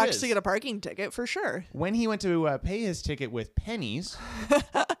mean, And it who sucks is? to get a parking ticket, for sure. When he went to pay his ticket with pennies,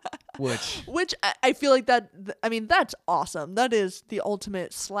 Which I feel like that's awesome. That is the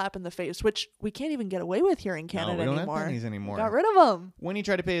ultimate slap in the face, which we can't even get away with here in Canada we don't anymore. have pennies anymore. Got rid of them. When he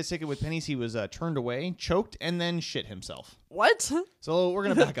tried to pay his ticket with pennies, he was turned away, choked, and then shit himself. What? So we're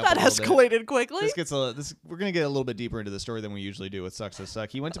gonna back up. That a little bit. escalated quickly. We're gonna get a little bit deeper into the story than we usually do with Sucks to Suck.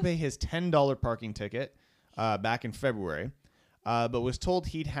 He went to pay his $10 parking ticket back in February, but was told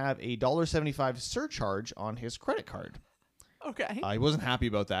he'd have a $1.75 surcharge on his credit card. Okay. He wasn't happy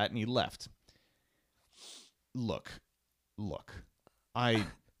about that, and he left. Look, I've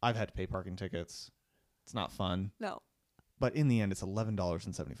had to pay parking tickets. It's not fun, No. but in the end, it's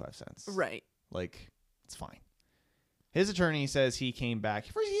 $11.75. Right. Like, it's fine. His attorney says he came back.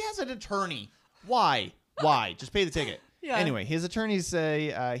 First, he has an attorney. Why? Just pay the ticket. Yeah. Anyway, his attorneys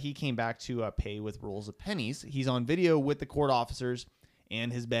say he came back to pay with rolls of pennies. He's on video with the court officers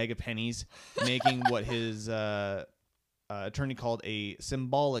and his bag of pennies, making what his attorney called a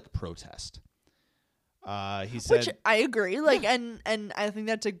symbolic protest. He said, Which I agree. Like, and I think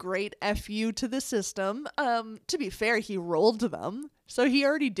that's a great FU to the system. To be fair, he rolled them, so he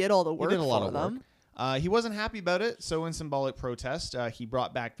already did all the work. he did a lot for of them. work. He wasn't happy about it, so in symbolic protest, he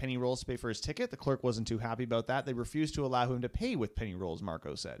brought back penny rolls to pay for his ticket. The clerk wasn't too happy about that. They refused to allow him to pay with penny rolls,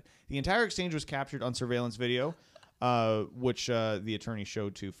 Marco said. The entire exchange was captured on surveillance video, which the attorney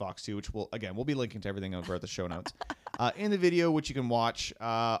showed to Fox 2, which we'll be linking to everything over at the show notes. In the video, which you can watch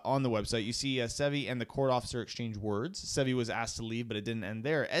on the website, you see Sevi and the court officer exchange words. Sevi was asked to leave, but it didn't end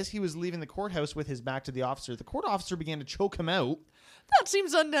there. As he was leaving the courthouse with his back to the officer, the court officer began to choke him out. That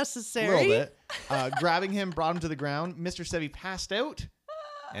seems unnecessary. A little bit. Grabbing him, brought him to the ground. Mr. Sevi passed out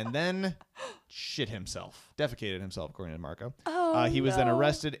and then shit himself. Defecated himself, according to Marco. He was then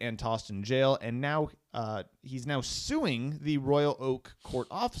arrested and tossed in jail, and now he's now suing the Royal Oak court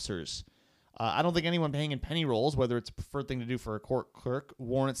officers. I don't think anyone paying in penny rolls, whether it's a preferred thing to do for a court clerk,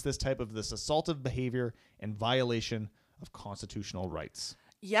 warrants this assaultive behavior and violation of constitutional rights.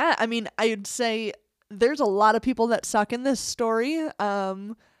 Yeah, I mean, I'd say there's a lot of people that suck in this story,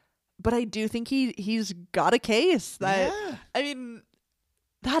 but I do think he's got a case. That Yeah. I mean,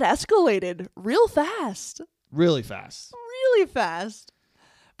 that escalated real fast. Really fast. Really fast.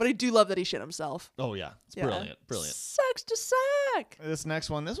 But I do love that he shit himself. Oh, yeah. It's Yeah. brilliant. Brilliant. Sucks to suck. This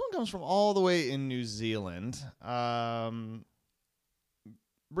next one comes from all the way in New Zealand.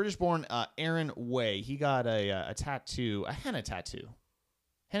 British-born Aaron Way. He got a tattoo, a henna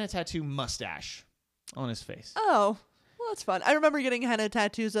tattoo mustache on his face. Oh, well, That's fun. I remember getting henna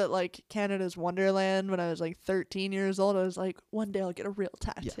tattoos at like Canada's Wonderland when I was like 13 years old. I was like, one day I'll get a real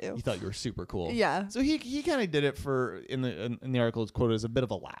tattoo. Yeah, you thought you were super cool. Yeah. So he kind of did it for in the article. It's quoted as a bit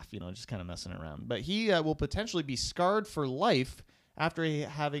of a laugh, just kind of messing around. But he will potentially be scarred for life after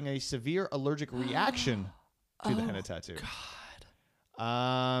having a severe allergic reaction to the henna tattoo.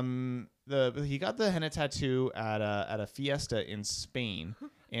 He got the henna tattoo at a fiesta in Spain,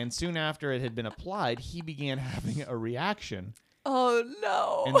 and soon after it had been applied, he began having a reaction. Oh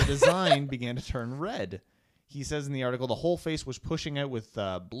no! And the design began to turn red. He says in the article, the whole face was pushing out with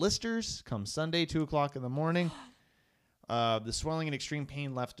blisters. Come Sunday, 2:00 in the morning, the swelling and extreme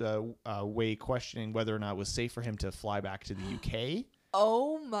pain left Way questioning whether or not it was safe for him to fly back to the UK.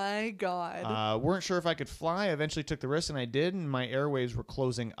 Oh my God. Weren't sure if I could fly. I eventually took the risk, and I did, and my airways were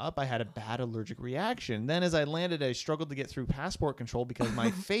closing up. I had a bad allergic reaction. Then as I landed, I struggled to get through passport control because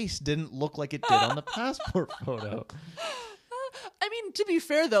my face didn't look like it did on the passport photo. I mean, to be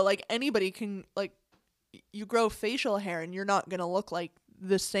fair, though, like, anybody can, like, you grow facial hair, and you're not going to look like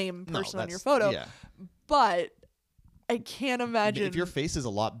the same person on your photo. Yeah. But I can't imagine. If your face is a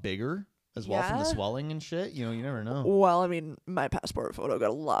lot bigger as well from the Yeah. swelling and shit, you never know. Well, I mean, my passport photo got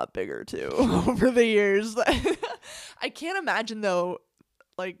a lot bigger too over the years. I can't imagine though,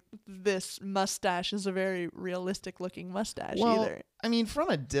 like, this mustache is a very realistic looking mustache either. I mean, from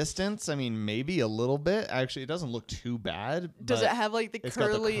a distance, maybe a little bit. Actually, it doesn't look too bad. Does it but have like the it's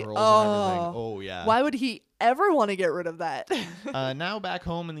got the curly? curls and everything. Oh yeah. Why would he ever want to get rid of that? Now back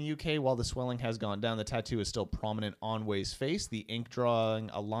home in the UK, while the swelling has gone down, the tattoo is still prominent on Way's face, the ink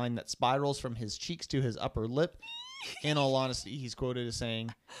drawing a line that spirals from his cheeks to his upper lip. In all honesty, he's quoted as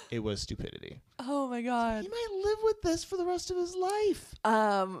saying, "It was stupidity." Oh my God. He might live with this for the rest of his life.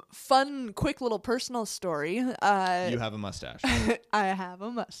 Fun, quick little personal story. You have a mustache. I have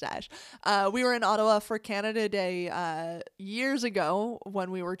a mustache. We were in Ottawa for Canada Day years ago when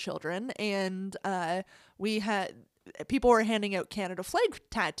we were children, and people were handing out Canada flag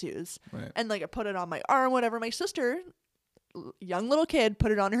tattoos. Right. And like I put it on my arm, whatever. My sister, young little kid,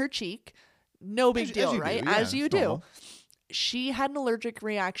 put it on her cheek. No big deal, right? As you do. She had an allergic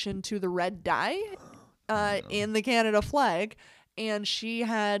reaction to the red dye in the Canada flag, and she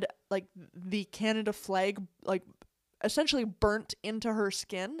had like the Canada flag like essentially burnt into her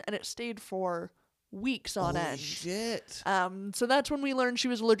skin, and it stayed for weeks on end. Shit. So that's when we learned she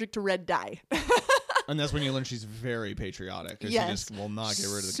was allergic to red dye. And that's when you learn she's very patriotic. 'Cause Yes. she just will not get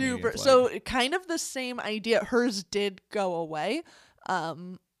rid of the Super. Canadian flag. So kind of the same idea. Hers did go away.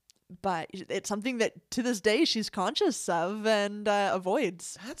 But it's something that to this day she's conscious of and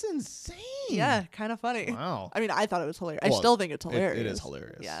avoids. That's insane. Yeah, kind of funny. Wow. I mean, I thought it was hilarious. I Well, still think it's it hilarious. is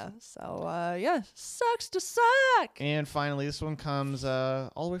hilarious. Yeah. So, yeah, sucks to suck. And finally, this one comes all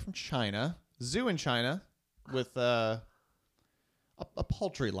the way from China. Zoo in China with a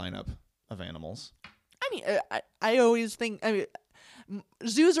poultry lineup of animals. I mean, I always think,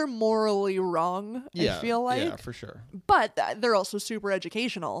 zoos are morally wrong, Yeah, I feel like. yeah, for sure. But they're also super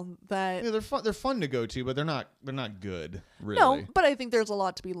educational. Yeah, they're fun. They're fun to go to, but they're not good. Really. No, but I think there's a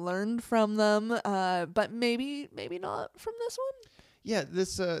lot to be learned from them. But maybe not from this one. Yeah,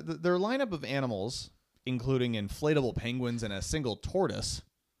 this their lineup of animals, including inflatable penguins and a single tortoise,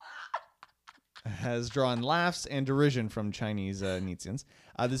 has drawn laughs and derision from Chinese netizens.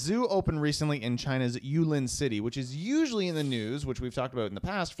 The zoo opened recently in China's Yulin City, which is usually in the news, which we've talked about in the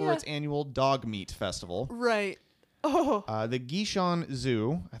past, for its annual dog meat festival. Right. Oh. The Gishan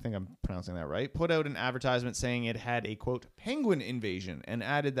Zoo, I think I'm pronouncing that right, put out an advertisement saying it had a, quote, penguin invasion, and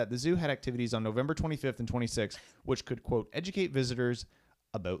added that the zoo had activities on November 25th and 26th, which could, quote, educate visitors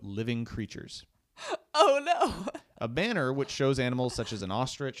about living creatures. Oh, no. A banner which shows animals such as an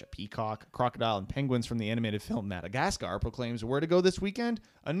ostrich, a peacock, a crocodile, and penguins from the animated film Madagascar proclaims where to go this weekend.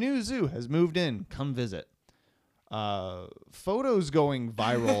 A new zoo has moved in. Come visit. Photos going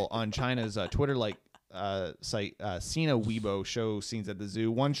viral on China's Twitter site Sina Weibo show scenes at the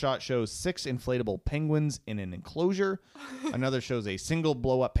zoo. One shot shows 6 inflatable penguins in an enclosure. Another shows a single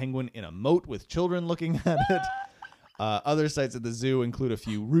blow-up penguin in a moat with children looking at it. Other sites at the zoo include a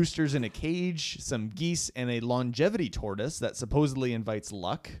few roosters in a cage, some geese, and a longevity tortoise that supposedly invites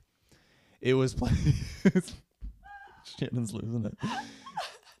luck. It was Shannon's losing it.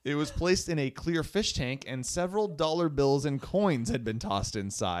 It was placed in a clear fish tank, and several dollar bills and coins had been tossed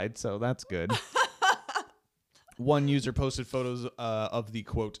inside, so that's good. One user posted photos of the,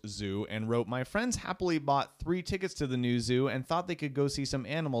 quote, zoo and wrote, "My friends happily bought 3 tickets to the new zoo and thought they could go see some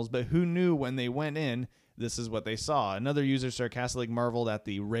animals, but who knew when they went in, this is what they saw." Another user sarcastically marveled at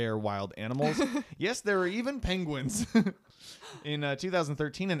the rare wild animals. Yes, there are even penguins. In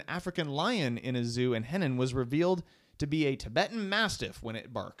 2013, an African lion in a zoo in Henan was revealed to be a Tibetan Mastiff when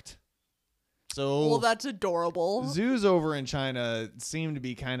it barked. So Well, that's adorable. zoos over in China seem to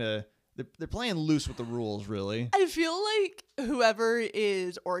be kind of they're playing loose with the rules, really. I feel like whoever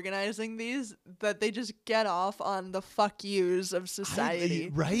is organizing these, that they just get off on the fuck yous of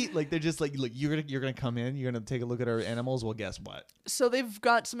society. Right? Like they're just like, look, you're gonna come in, you're gonna take a look at our animals. Well, guess what? So they've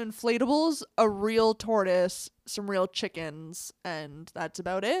got some inflatables, a real tortoise, some real chickens, and that's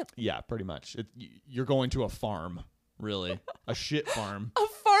about it. Yeah, pretty much. You're going to a farm, really, a shit farm. A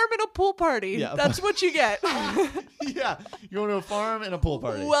farm and a pool party. Yeah. That's what you get. Yeah, you're going to a farm and a pool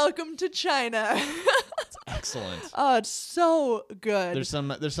party. Welcome to China. Excellent. Oh, it's so good. There's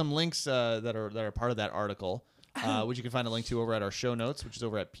some links that are part of that article, which you can find a link to over at our show notes, which is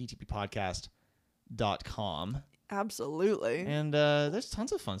over at ptppodcast.com. Absolutely. And there's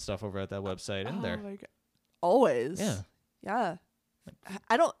tons of fun stuff over at that website, isn't there? Oh my God. Always. Yeah. Yeah.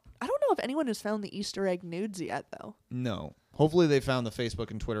 I don't know if anyone has found the Easter egg nudes yet, though. No. Hopefully they found the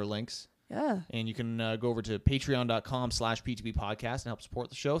Facebook and Twitter links. Yeah. And you can go over to patreon.com/ptppodcast and help support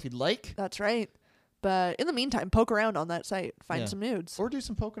the show if you'd like. That's right. But in the meantime, poke around on that site. Find Yeah. some nudes. Or do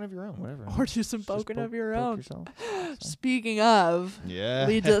some poking of your own, whatever. Or do some Just poking of your poke own. yourself. Speaking of, Yeah.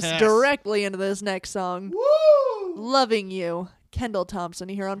 leads us directly into this next song. Woo! Loving You. Kendall Thompson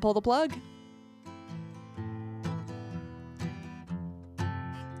here on Pull the Plug.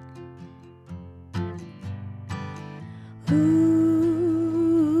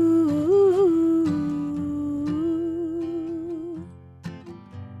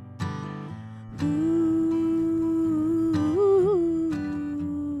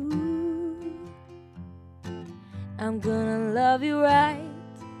 I'm gonna love you right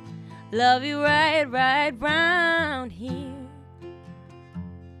round here.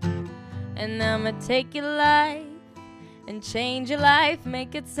 And I'ma take your life and change your life,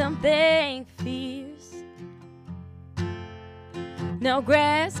 make it something fierce. No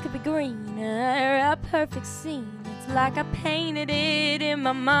grass could be greener, a perfect scene. It's like I painted it in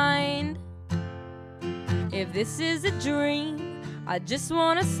my mind. If this is a dream, I just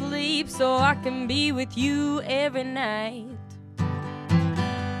wanna sleep so I can be with you every night.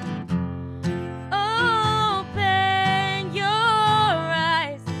 Open your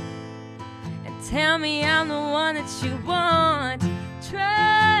eyes and tell me I'm the one that you want.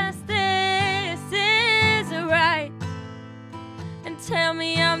 Trust this is right, and tell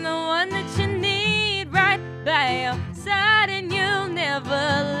me I'm the one that you need right by your side, and you'll never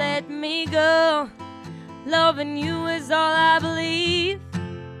let me go. Loving you is all I believe,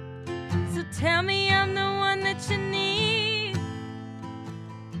 so tell me I'm the one that you need.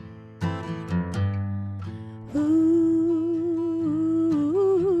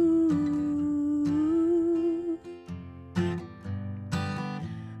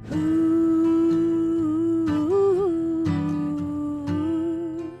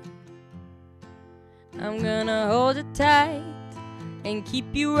 I'm gonna hold it tight and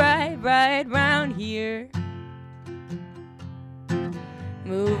keep you right round here.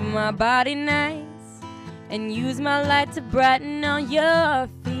 Move my body nice and use my light to brighten all your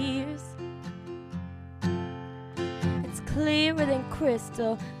fears. It's clearer than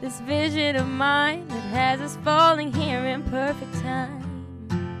crystal, this vision of mine that has us falling here in perfect time.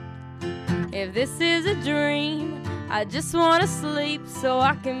 If this is a dream, I just wanna sleep so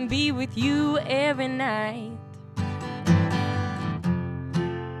I can be with you every night.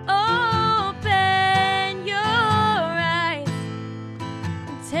 Open your eyes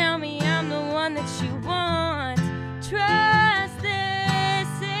and tell me I'm the one that you want. Trust this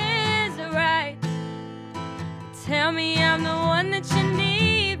is right. Tell me I'm the one that you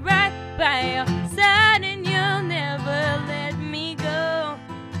need right by your side, and you'll never let me go.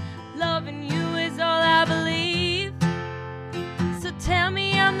 Loving you is all I believe, so tell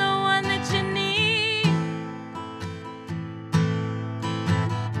me I'm the one that you need.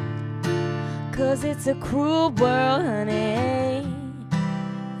 'Cause it's a cruel world, honey,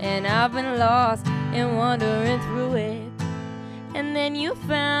 and I've been lost and wandering through it. And then you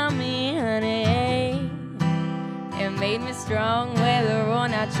found me, honey, and made me strong whether or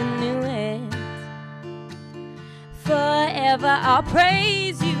not you knew it. Forever I'll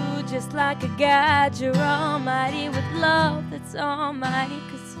praise you just like a God. You're almighty with love that's almighty,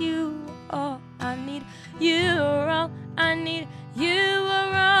 'cause you are all I need. You are all I need. You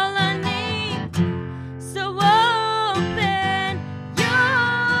are all I need. So open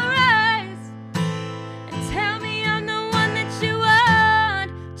your eyes and tell me I'm the one that you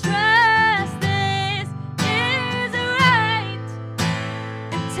want. Trust this is right,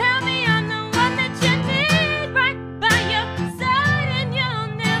 and tell me I'm the one that you need right by your side, and you'll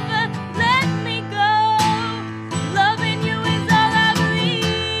never let me go. Love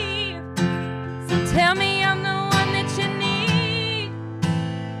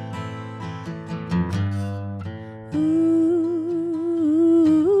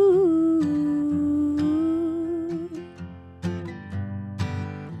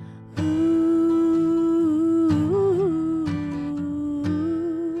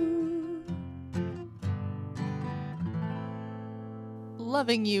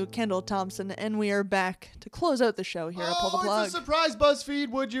loving you, Kendall Thompson, and we are back to close out the show here at Pull the Plug. It's a surprise BuzzFeed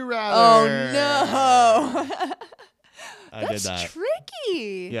Would You Rather. Oh no. I That's did that.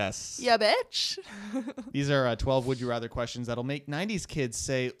 tricky. Yes. Yeah, bitch. These are 12 Would You Rather questions that'll make 90s kids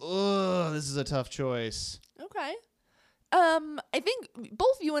say, ugh, this is a tough choice. Okay. I think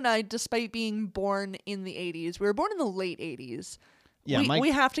both you and I, despite being born in the 80s, we were born in the late 80s. Yeah, we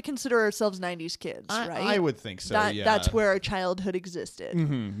have to consider ourselves 90s kids, right? I would think so, yeah. That's where our childhood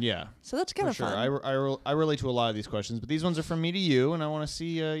existed. Yeah. So that's kind For of sure. fun. I relate to a lot of these questions, but these ones are from me to you, and I want to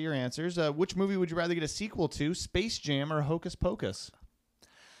see your answers. Which movie would you rather get a sequel to, Space Jam or Hocus Pocus?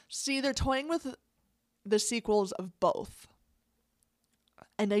 See, they're toying with the sequels of both.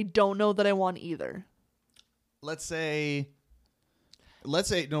 And I don't know that I want either. Let's say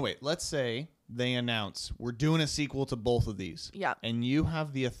they announce we're doing a sequel to both of these. Yeah. And you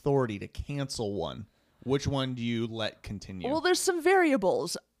have the authority to cancel one. Which one do you let continue? Well, there's some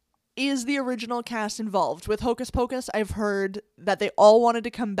variables. Is the original cast involved? With Hocus Pocus, I've heard that they all wanted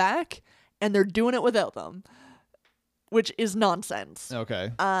to come back, and they're doing it without them, which is nonsense.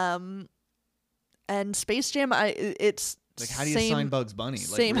 Okay. And Space Jam, it's Like, how do you sign Bugs Bunny? Like,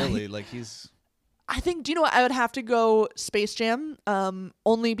 same- really? Like, he's... I think, do you know what? I would have to go Space Jam,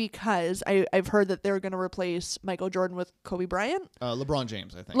 only because I've heard that they're going to replace Michael Jordan with Kobe Bryant. LeBron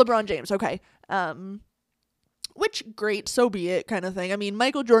James, I think. LeBron James, okay. Which, great, so be it kind of thing. I mean,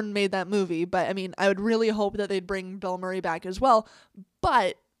 Michael Jordan made that movie, but I mean, I would really hope that they'd bring Bill Murray back as well.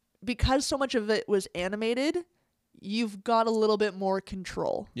 But because so much of it was animated, you've got a little bit more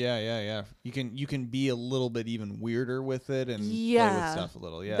control. Yeah. You can be a little bit even weirder with it and play with Yeah. stuff a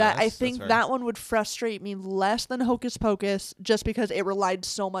little. Yeah. That I that's think fair. that one would frustrate me less than Hocus Pocus, just because it relied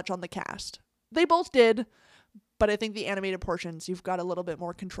so much on the cast. They both did, but I think the animated portions you've got a little bit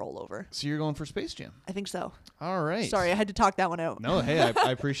more control over. So you're going for Space Jam. I think so. All right. Sorry, I had to talk that one out. No, hey,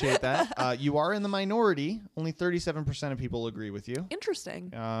 I appreciate that. You are in the minority. Only 37% of people agree with you.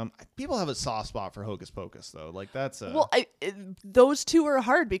 Interesting. People have a soft spot for Hocus Pocus, though. Like, that's a... Well, those two are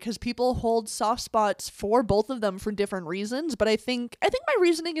hard because people hold soft spots for both of them for different reasons, but I think my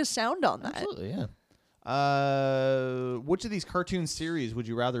reasoning is sound on that. Absolutely, yeah. Which of these cartoon series would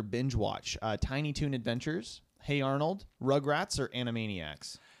you rather binge watch? Tiny Toon Adventures, Hey Arnold, Rugrats, or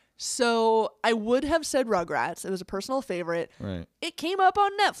Animaniacs? So I would have said Rugrats. It was a personal favorite. Right. It came up on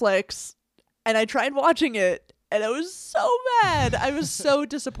Netflix, and I tried watching it, and it was so bad. I was so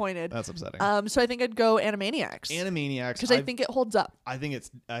disappointed. That's upsetting. So I think I'd go Animaniacs. Animaniacs. Because I think it holds up. I think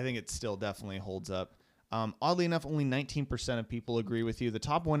it still definitely holds up. Oddly enough, only 19% of people agree with you. The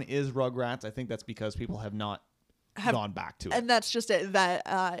top one is Rugrats. I think that's because people have not gone back to it. And that's just it.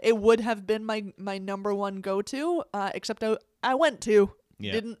 That it would have been my number one go-to, except I went to.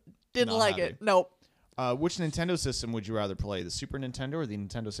 Yeah. Didn't Not like happy. it. Nope. Which Nintendo system would you rather play, the Super Nintendo or the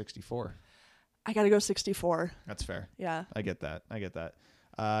Nintendo 64? I gotta go 64. That's fair. Yeah. I get that.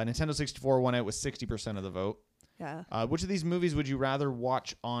 Nintendo 64 won out with 60% of the vote. Yeah. Which of these movies would you rather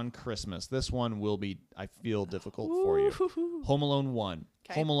watch on Christmas? This one will be, I feel, difficult for you. Home Alone 1,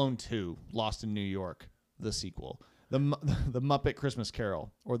 'Kay. Home Alone 2, Lost in New York, the sequel, the Muppet Christmas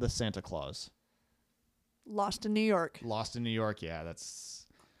Carol, or the Santa Claus. Lost in New York. Lost in New York, yeah, that's...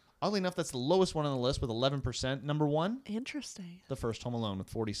 Oddly enough, that's the lowest one on the list with 11%. Number one, Interesting. the first Home Alone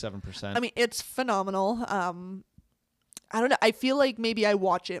with 47%. I mean, it's phenomenal. I don't know. I feel like maybe I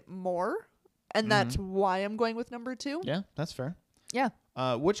watch it more, and that's why I'm going with number 2. yeah, that's fair. Yeah.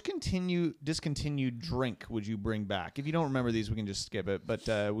 Which discontinued drink would you bring back? If you don't remember these, we can just skip it. But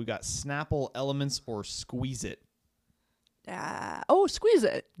we got Snapple, Elements, or Squeeze It. Squeeze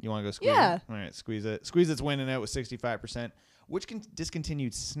it. You want to go Squeeze Yeah. It? All right, Squeeze It. Squeeze It's winning out with 65%. Which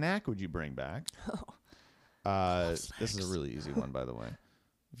discontinued snack would you bring back? This is a really easy one, by the way.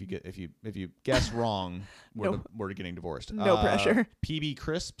 If you guess wrong, we're getting divorced. No pressure. PB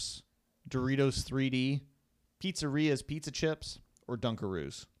Crisps, Doritos 3D, Pizzeria's Pizza Chips, or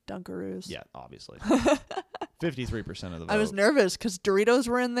Dunkaroos. Dunkaroos. Yeah, obviously. 53% of the vote. I was nervous because Doritos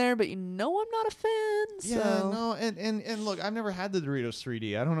were in there, but I'm not a fan. Yeah, So. no, and look, I've never had the Doritos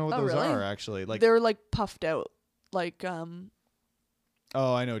 3D. I don't know what Oh, those really? are actually. Like, They're like puffed out. Like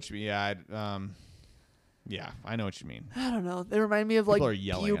oh, I know what you mean. Yeah, I know what you mean. I don't know. They remind me of People like are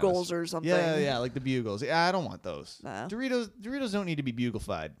yelling at us. bugles or something. Yeah, like the bugles. Yeah, I don't want those. Nah. Doritos don't need to be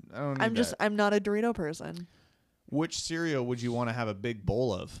bugle-fied. I don't need that. I'm not a Dorito person. Which cereal would you want to have a big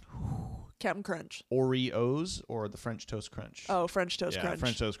bowl of? Captain Crunch. Oreos or the French Toast Crunch? Oh, French Toast yeah, Crunch.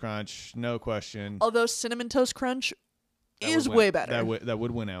 French Toast Crunch, no question. Although Cinnamon Toast Crunch That is would win. way better. That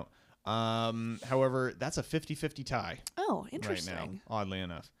would win out. However, that's a 50-50 tie Oh, right interesting. now, oddly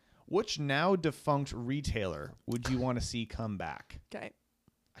enough. Which now defunct retailer would you want to see come back? Okay.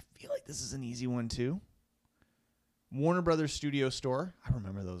 feel like this is an easy one too. Warner Brothers Studio Store. I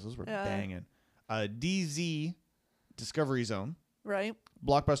remember those. Those were Yeah. banging. DZ Discovery Zone, Right?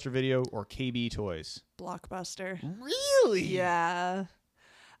 Blockbuster Video, or KB Toys. Blockbuster. Really? Yeah.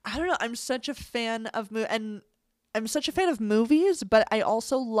 I don't know. I'm such a fan of movies, but I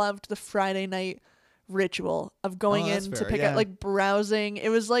also loved the Friday night ritual of going that's in to fair, pick yeah. out, like, browsing. It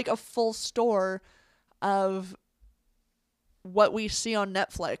was like a full store of what we see on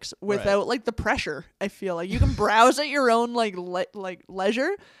Netflix without like the pressure. I feel like you can browse at your own like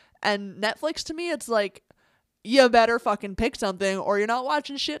leisure, and Netflix to me it's like you better fucking pick something or you're not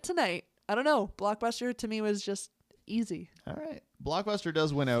watching shit tonight. I don't know. Blockbuster to me was just easy. All right. Blockbuster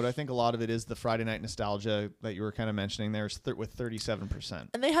does win out. I think a lot of it is the Friday night nostalgia that you were kind of mentioning there with 37%.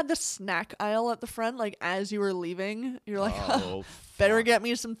 And they had the snack aisle at the front, like as you were leaving, you're like, Oh, better fuck. get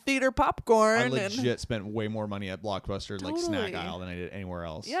me some theater popcorn. I and legit spent way more money at Blockbuster, like snack Totally. aisle, than I did anywhere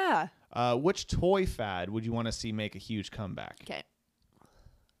else. Yeah. Which toy fad would you want to see make a huge comeback? Okay.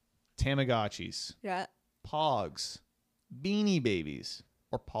 Tamagotchis, Yeah. Pogs, Beanie Babies,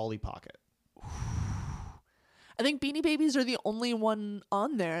 or Polly Pocket? I think Beanie Babies are the only one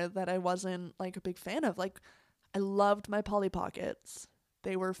on there that I wasn't like a big fan of. Like, I loved my Polly Pockets.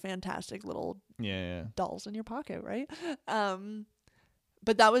 They were fantastic little Yeah. dolls in your pocket, right?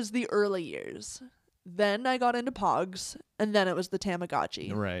 But that was the early years. Then I got into Pogs, and then it was the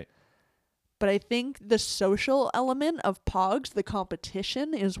Tamagotchi. Right. But I think the social element of Pogs, the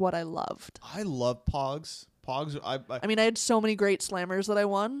competition, is what I loved. I love Pogs. Pogs. I mean, I had so many great slammers that I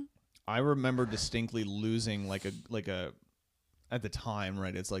won. I remember distinctly losing like a at the time,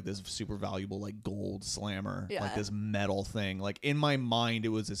 right? It's like this super valuable like gold slammer, Yeah. like this metal thing. Like in my mind, it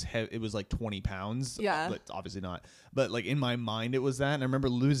was it was like 20 pounds. Yeah. But obviously not. But like in my mind, it was that, and I remember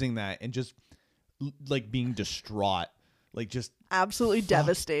losing that and just like being distraught, like just. Absolutely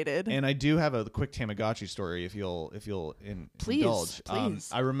devastated. And I do have a quick Tamagotchi story if you'll Please, indulge. please.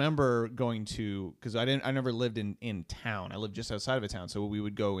 I remember going to, because I never lived in town. I lived just outside of a town, so we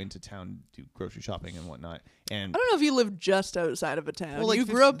would go into town, do grocery shopping and whatnot. And I don't know if you lived just outside of a town. Well, like you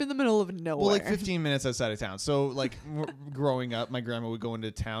grew up in the middle of nowhere. well, like 15 minutes outside of town. So like growing up, my grandma would go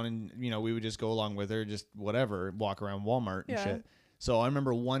into town, and we would just go along with her, just whatever, walk around Walmart and Yeah. shit. So I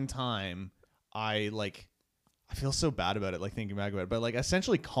remember one time I feel so bad about it, like thinking back about it, but like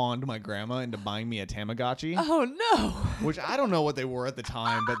essentially conned my grandma into buying me a Tamagotchi, Oh no. which I don't know what they were at the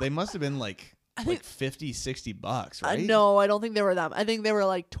time, but they must have been like $50-$60, right? No, I don't think they were that. I think they were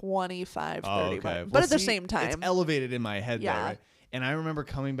like 25, 30 Oh, okay. bucks. Well, But at the see, same time, it's elevated in my head Yeah. there, right? And I remember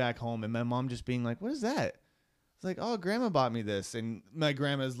coming back home and my mom just being like, "What is that?" It's like, "Oh, grandma bought me this." And my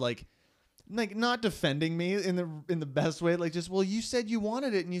grandma's like not defending me in the best way, like just, "Well, you said you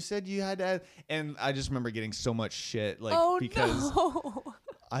wanted it and you said you had to have," and I just remember getting so much shit because no.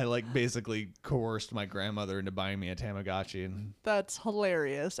 I like basically coerced my grandmother into buying me a Tamagotchi, and That's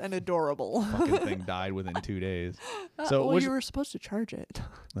hilarious and adorable. fucking thing died within 2 days. So well, which, you were supposed to charge it.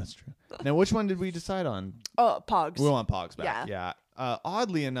 that's true. Now, which one did we decide on? Oh, Pogs. We want Pogs back. Yeah. Yeah.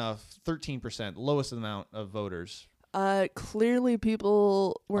 Oddly enough, 13%, lowest amount of voters. Clearly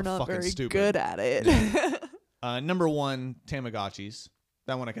people were Are not fucking very stupid. good at it. Number one, Tamagotchis.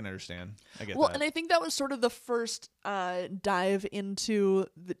 That one I can understand. I get Well, that. and I think that was sort of the first dive into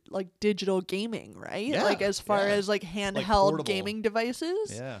the, like digital gaming, right? Yeah, Like as far yeah. as like handheld portable. gaming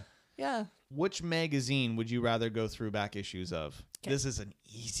devices. Yeah. Yeah. Which magazine would you rather go through back issues of? 'Kay. This is an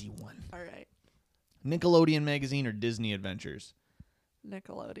easy one. All right. Nickelodeon magazine or Disney Adventures?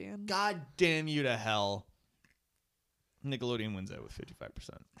 Nickelodeon. God damn you to hell. Nickelodeon wins out with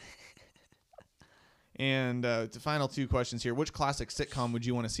 55%. And the final two questions here. Which classic sitcom would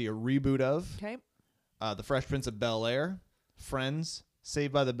you want to see a reboot of? Okay. The Fresh Prince of Bel-Air, Friends,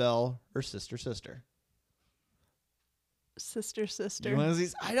 Saved by the Bell, or Sister Sister? Sister. You want to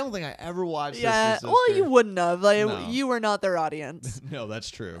see? I don't think I ever watched Yeah. Sister Sister. Well, you wouldn't have. Like No. you were not their audience. No, that's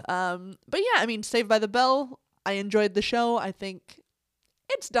true. But yeah, I mean, Saved by the Bell. I enjoyed the show. I think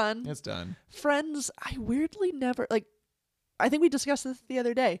it's done. It's done. Friends. I weirdly never like. I think we discussed this the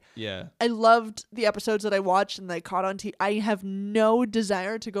other day. Yeah. I loved the episodes that I watched and that I caught on TV. I have no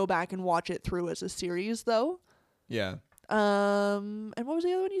desire to go back and watch it through as a series, though. Yeah. And what was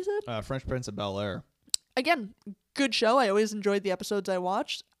the other one you said? Fresh Prince of Bel-Air. Again, good show. I always enjoyed the episodes I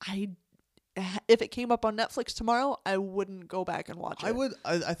watched. If it came up on Netflix tomorrow, I wouldn't go back and watch it. I would.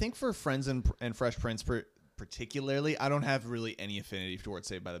 I think for Friends and Fresh Prince particularly, I don't have really any affinity towards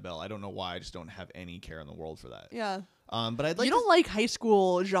Saved by the Bell. I don't know why. I just don't have any care in the world for that. Yeah. But I'd like. You don't like high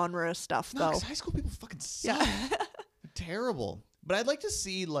school genre stuff, No, though. 'cause high school people fucking suck. Yeah. They're terrible. But I'd like to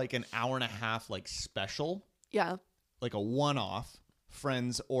see like an hour and a half like special, Yeah. like a one-off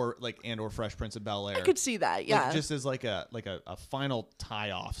Friends or Fresh Prince of Bel-Air. I could see that. Yeah. Like, just as like a final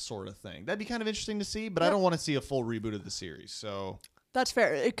tie-off sort of thing. That'd be kind of interesting to see, but I don't want to see a full reboot of the series. So that's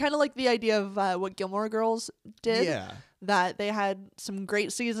fair. It kind of like the idea of what Gilmore Girls did. yeah. That they had some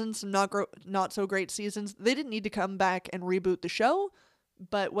great seasons, some not so great seasons. They didn't need to come back and reboot the show,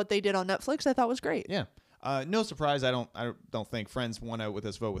 but what they did on Netflix, I thought was great. Yeah. No surprise. I don't think Friends won out with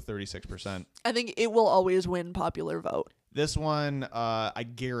this vote with 36%. I think it will always win popular vote. This one, I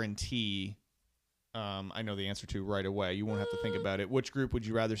guarantee. I know the answer to right away. You won't have to think about it. Which group would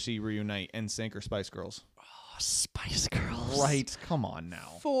you rather see reunite, NSYNC or Spice Girls? Oh, Spice Girls. Right. Come on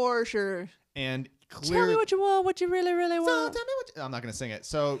now. For sure. And Tell me clearly, what you want, what you really, really want. I'm not going to sing it.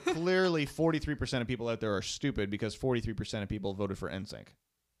 So clearly, 43% of people out there are stupid because 43% of people voted for NSYNC.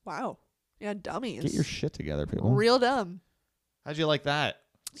 Wow. Yeah, dummies. Get your shit together, people. Real dumb. How'd you like that?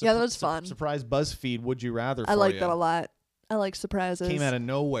 Yeah, that was fun. Surprise BuzzFeed. Would you rather? I like that a lot. I like surprises. Came out of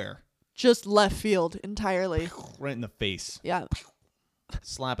nowhere. Just left field entirely. Right in the face. Yeah.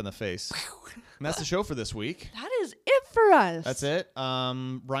 Slap in the face. And that's the show for this week. That is it for us. That's it.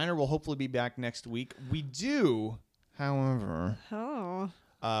 Reiner will hopefully be back next week. We do, however,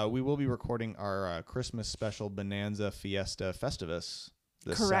 we will be recording our Christmas special Bonanza Fiesta Festivus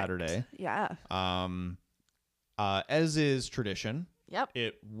this Saturday. Yeah. As is tradition. Yep.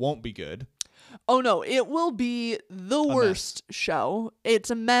 It won't be good. Oh no, it will be the worst show. It's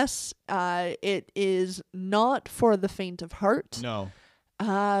a mess. It is not for the faint of heart. No.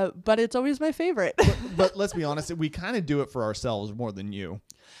 But it's always my favorite. But let's be honest, we kind of do it for ourselves more than you.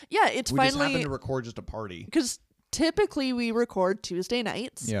 Yeah, it's we finally... just happen to record just a party. Because typically we record Tuesday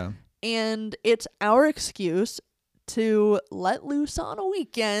nights. Yeah. And it's our excuse to let loose on a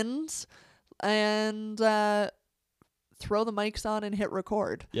weekend and throw the mics on and hit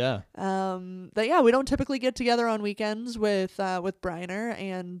record. Yeah. But yeah, we don't typically get together on weekends with Briner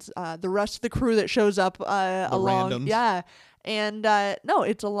and the rest of the crew that shows up along. Randoms. Yeah. And no,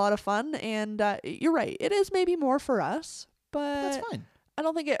 it's a lot of fun, and you're right. It is maybe more for us, but That's fine. I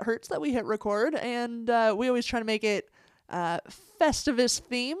don't think it hurts that we hit record, and we always try to make it Festivus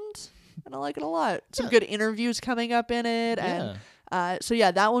themed, and I like it a lot. Some good interviews coming up in it, and so yeah,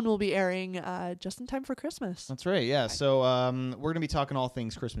 that one will be airing just in time for Christmas. That's right. Yeah. So we're gonna be talking all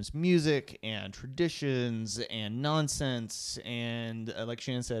things Christmas music and traditions and nonsense and like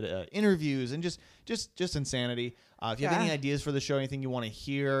Shannon said, interviews and just insanity. If you have any ideas for the show, anything you want to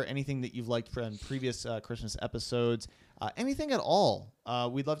hear, anything that you've liked from previous Christmas episodes, anything at all,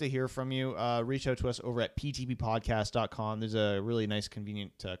 we'd love to hear from you. Reach out to us over at ptppodcast.com. There's a really nice,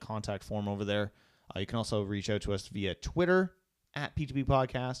 convenient contact form over there. You can also reach out to us via Twitter at PTP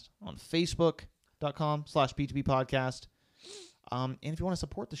Podcast, on Facebook.com/PTP Podcast. And if you want to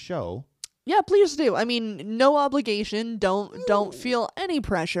support the show, yeah, please do. I mean, no obligation. Don't feel any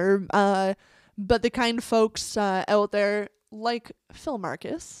pressure. But the kind folks out there, like Phil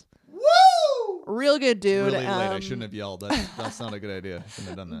Marcus, real good dude. Really late. I shouldn't have yelled. That's not a good idea. I shouldn't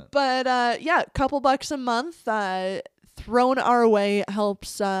have done that. But yeah, couple bucks a month thrown our way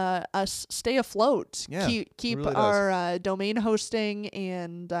helps us stay afloat. Yeah, keep really our domain hosting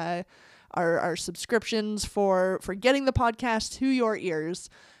and our subscriptions for getting the podcast to your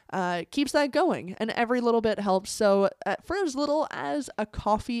ears. Keeps that going, and every little bit helps. So for as little as a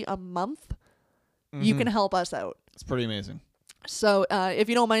coffee a month, you can help us out. It's pretty amazing. So if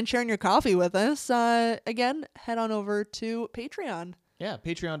you don't mind sharing your coffee with us, again, head on over to Patreon. Yeah,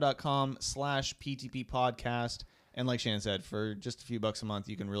 patreon.com/PTP Podcast. And like Shannon said, for just a few bucks a month,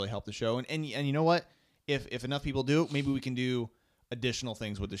 you can really help the show. And you know what? If enough people do, maybe we can do additional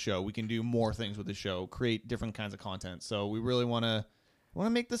things with the show. We can do more things with the show, create different kinds of content. So we really want to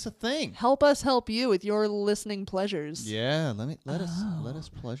make this a thing. Help us help you with your listening pleasures. Yeah, let us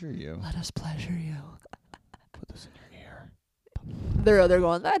pleasure you. Let us pleasure you. Put this in your ear. They're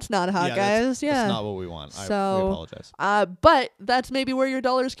going, that's not hot, guys. That's not what we want. We apologize. But that's maybe where your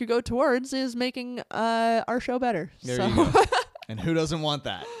dollars could go towards, is making our show better. There you go. And who doesn't want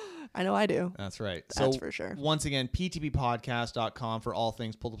that? I know I do. That's right. That's for sure. Once again, ptppodcast.com for all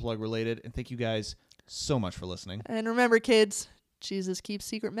things Pull the Plug related. And thank you guys so much for listening. And remember, kids, Jesus keeps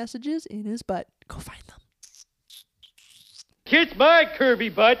secret messages in his butt. Go find them. Kiss my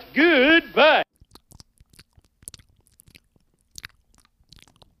curvy butt. Goodbye.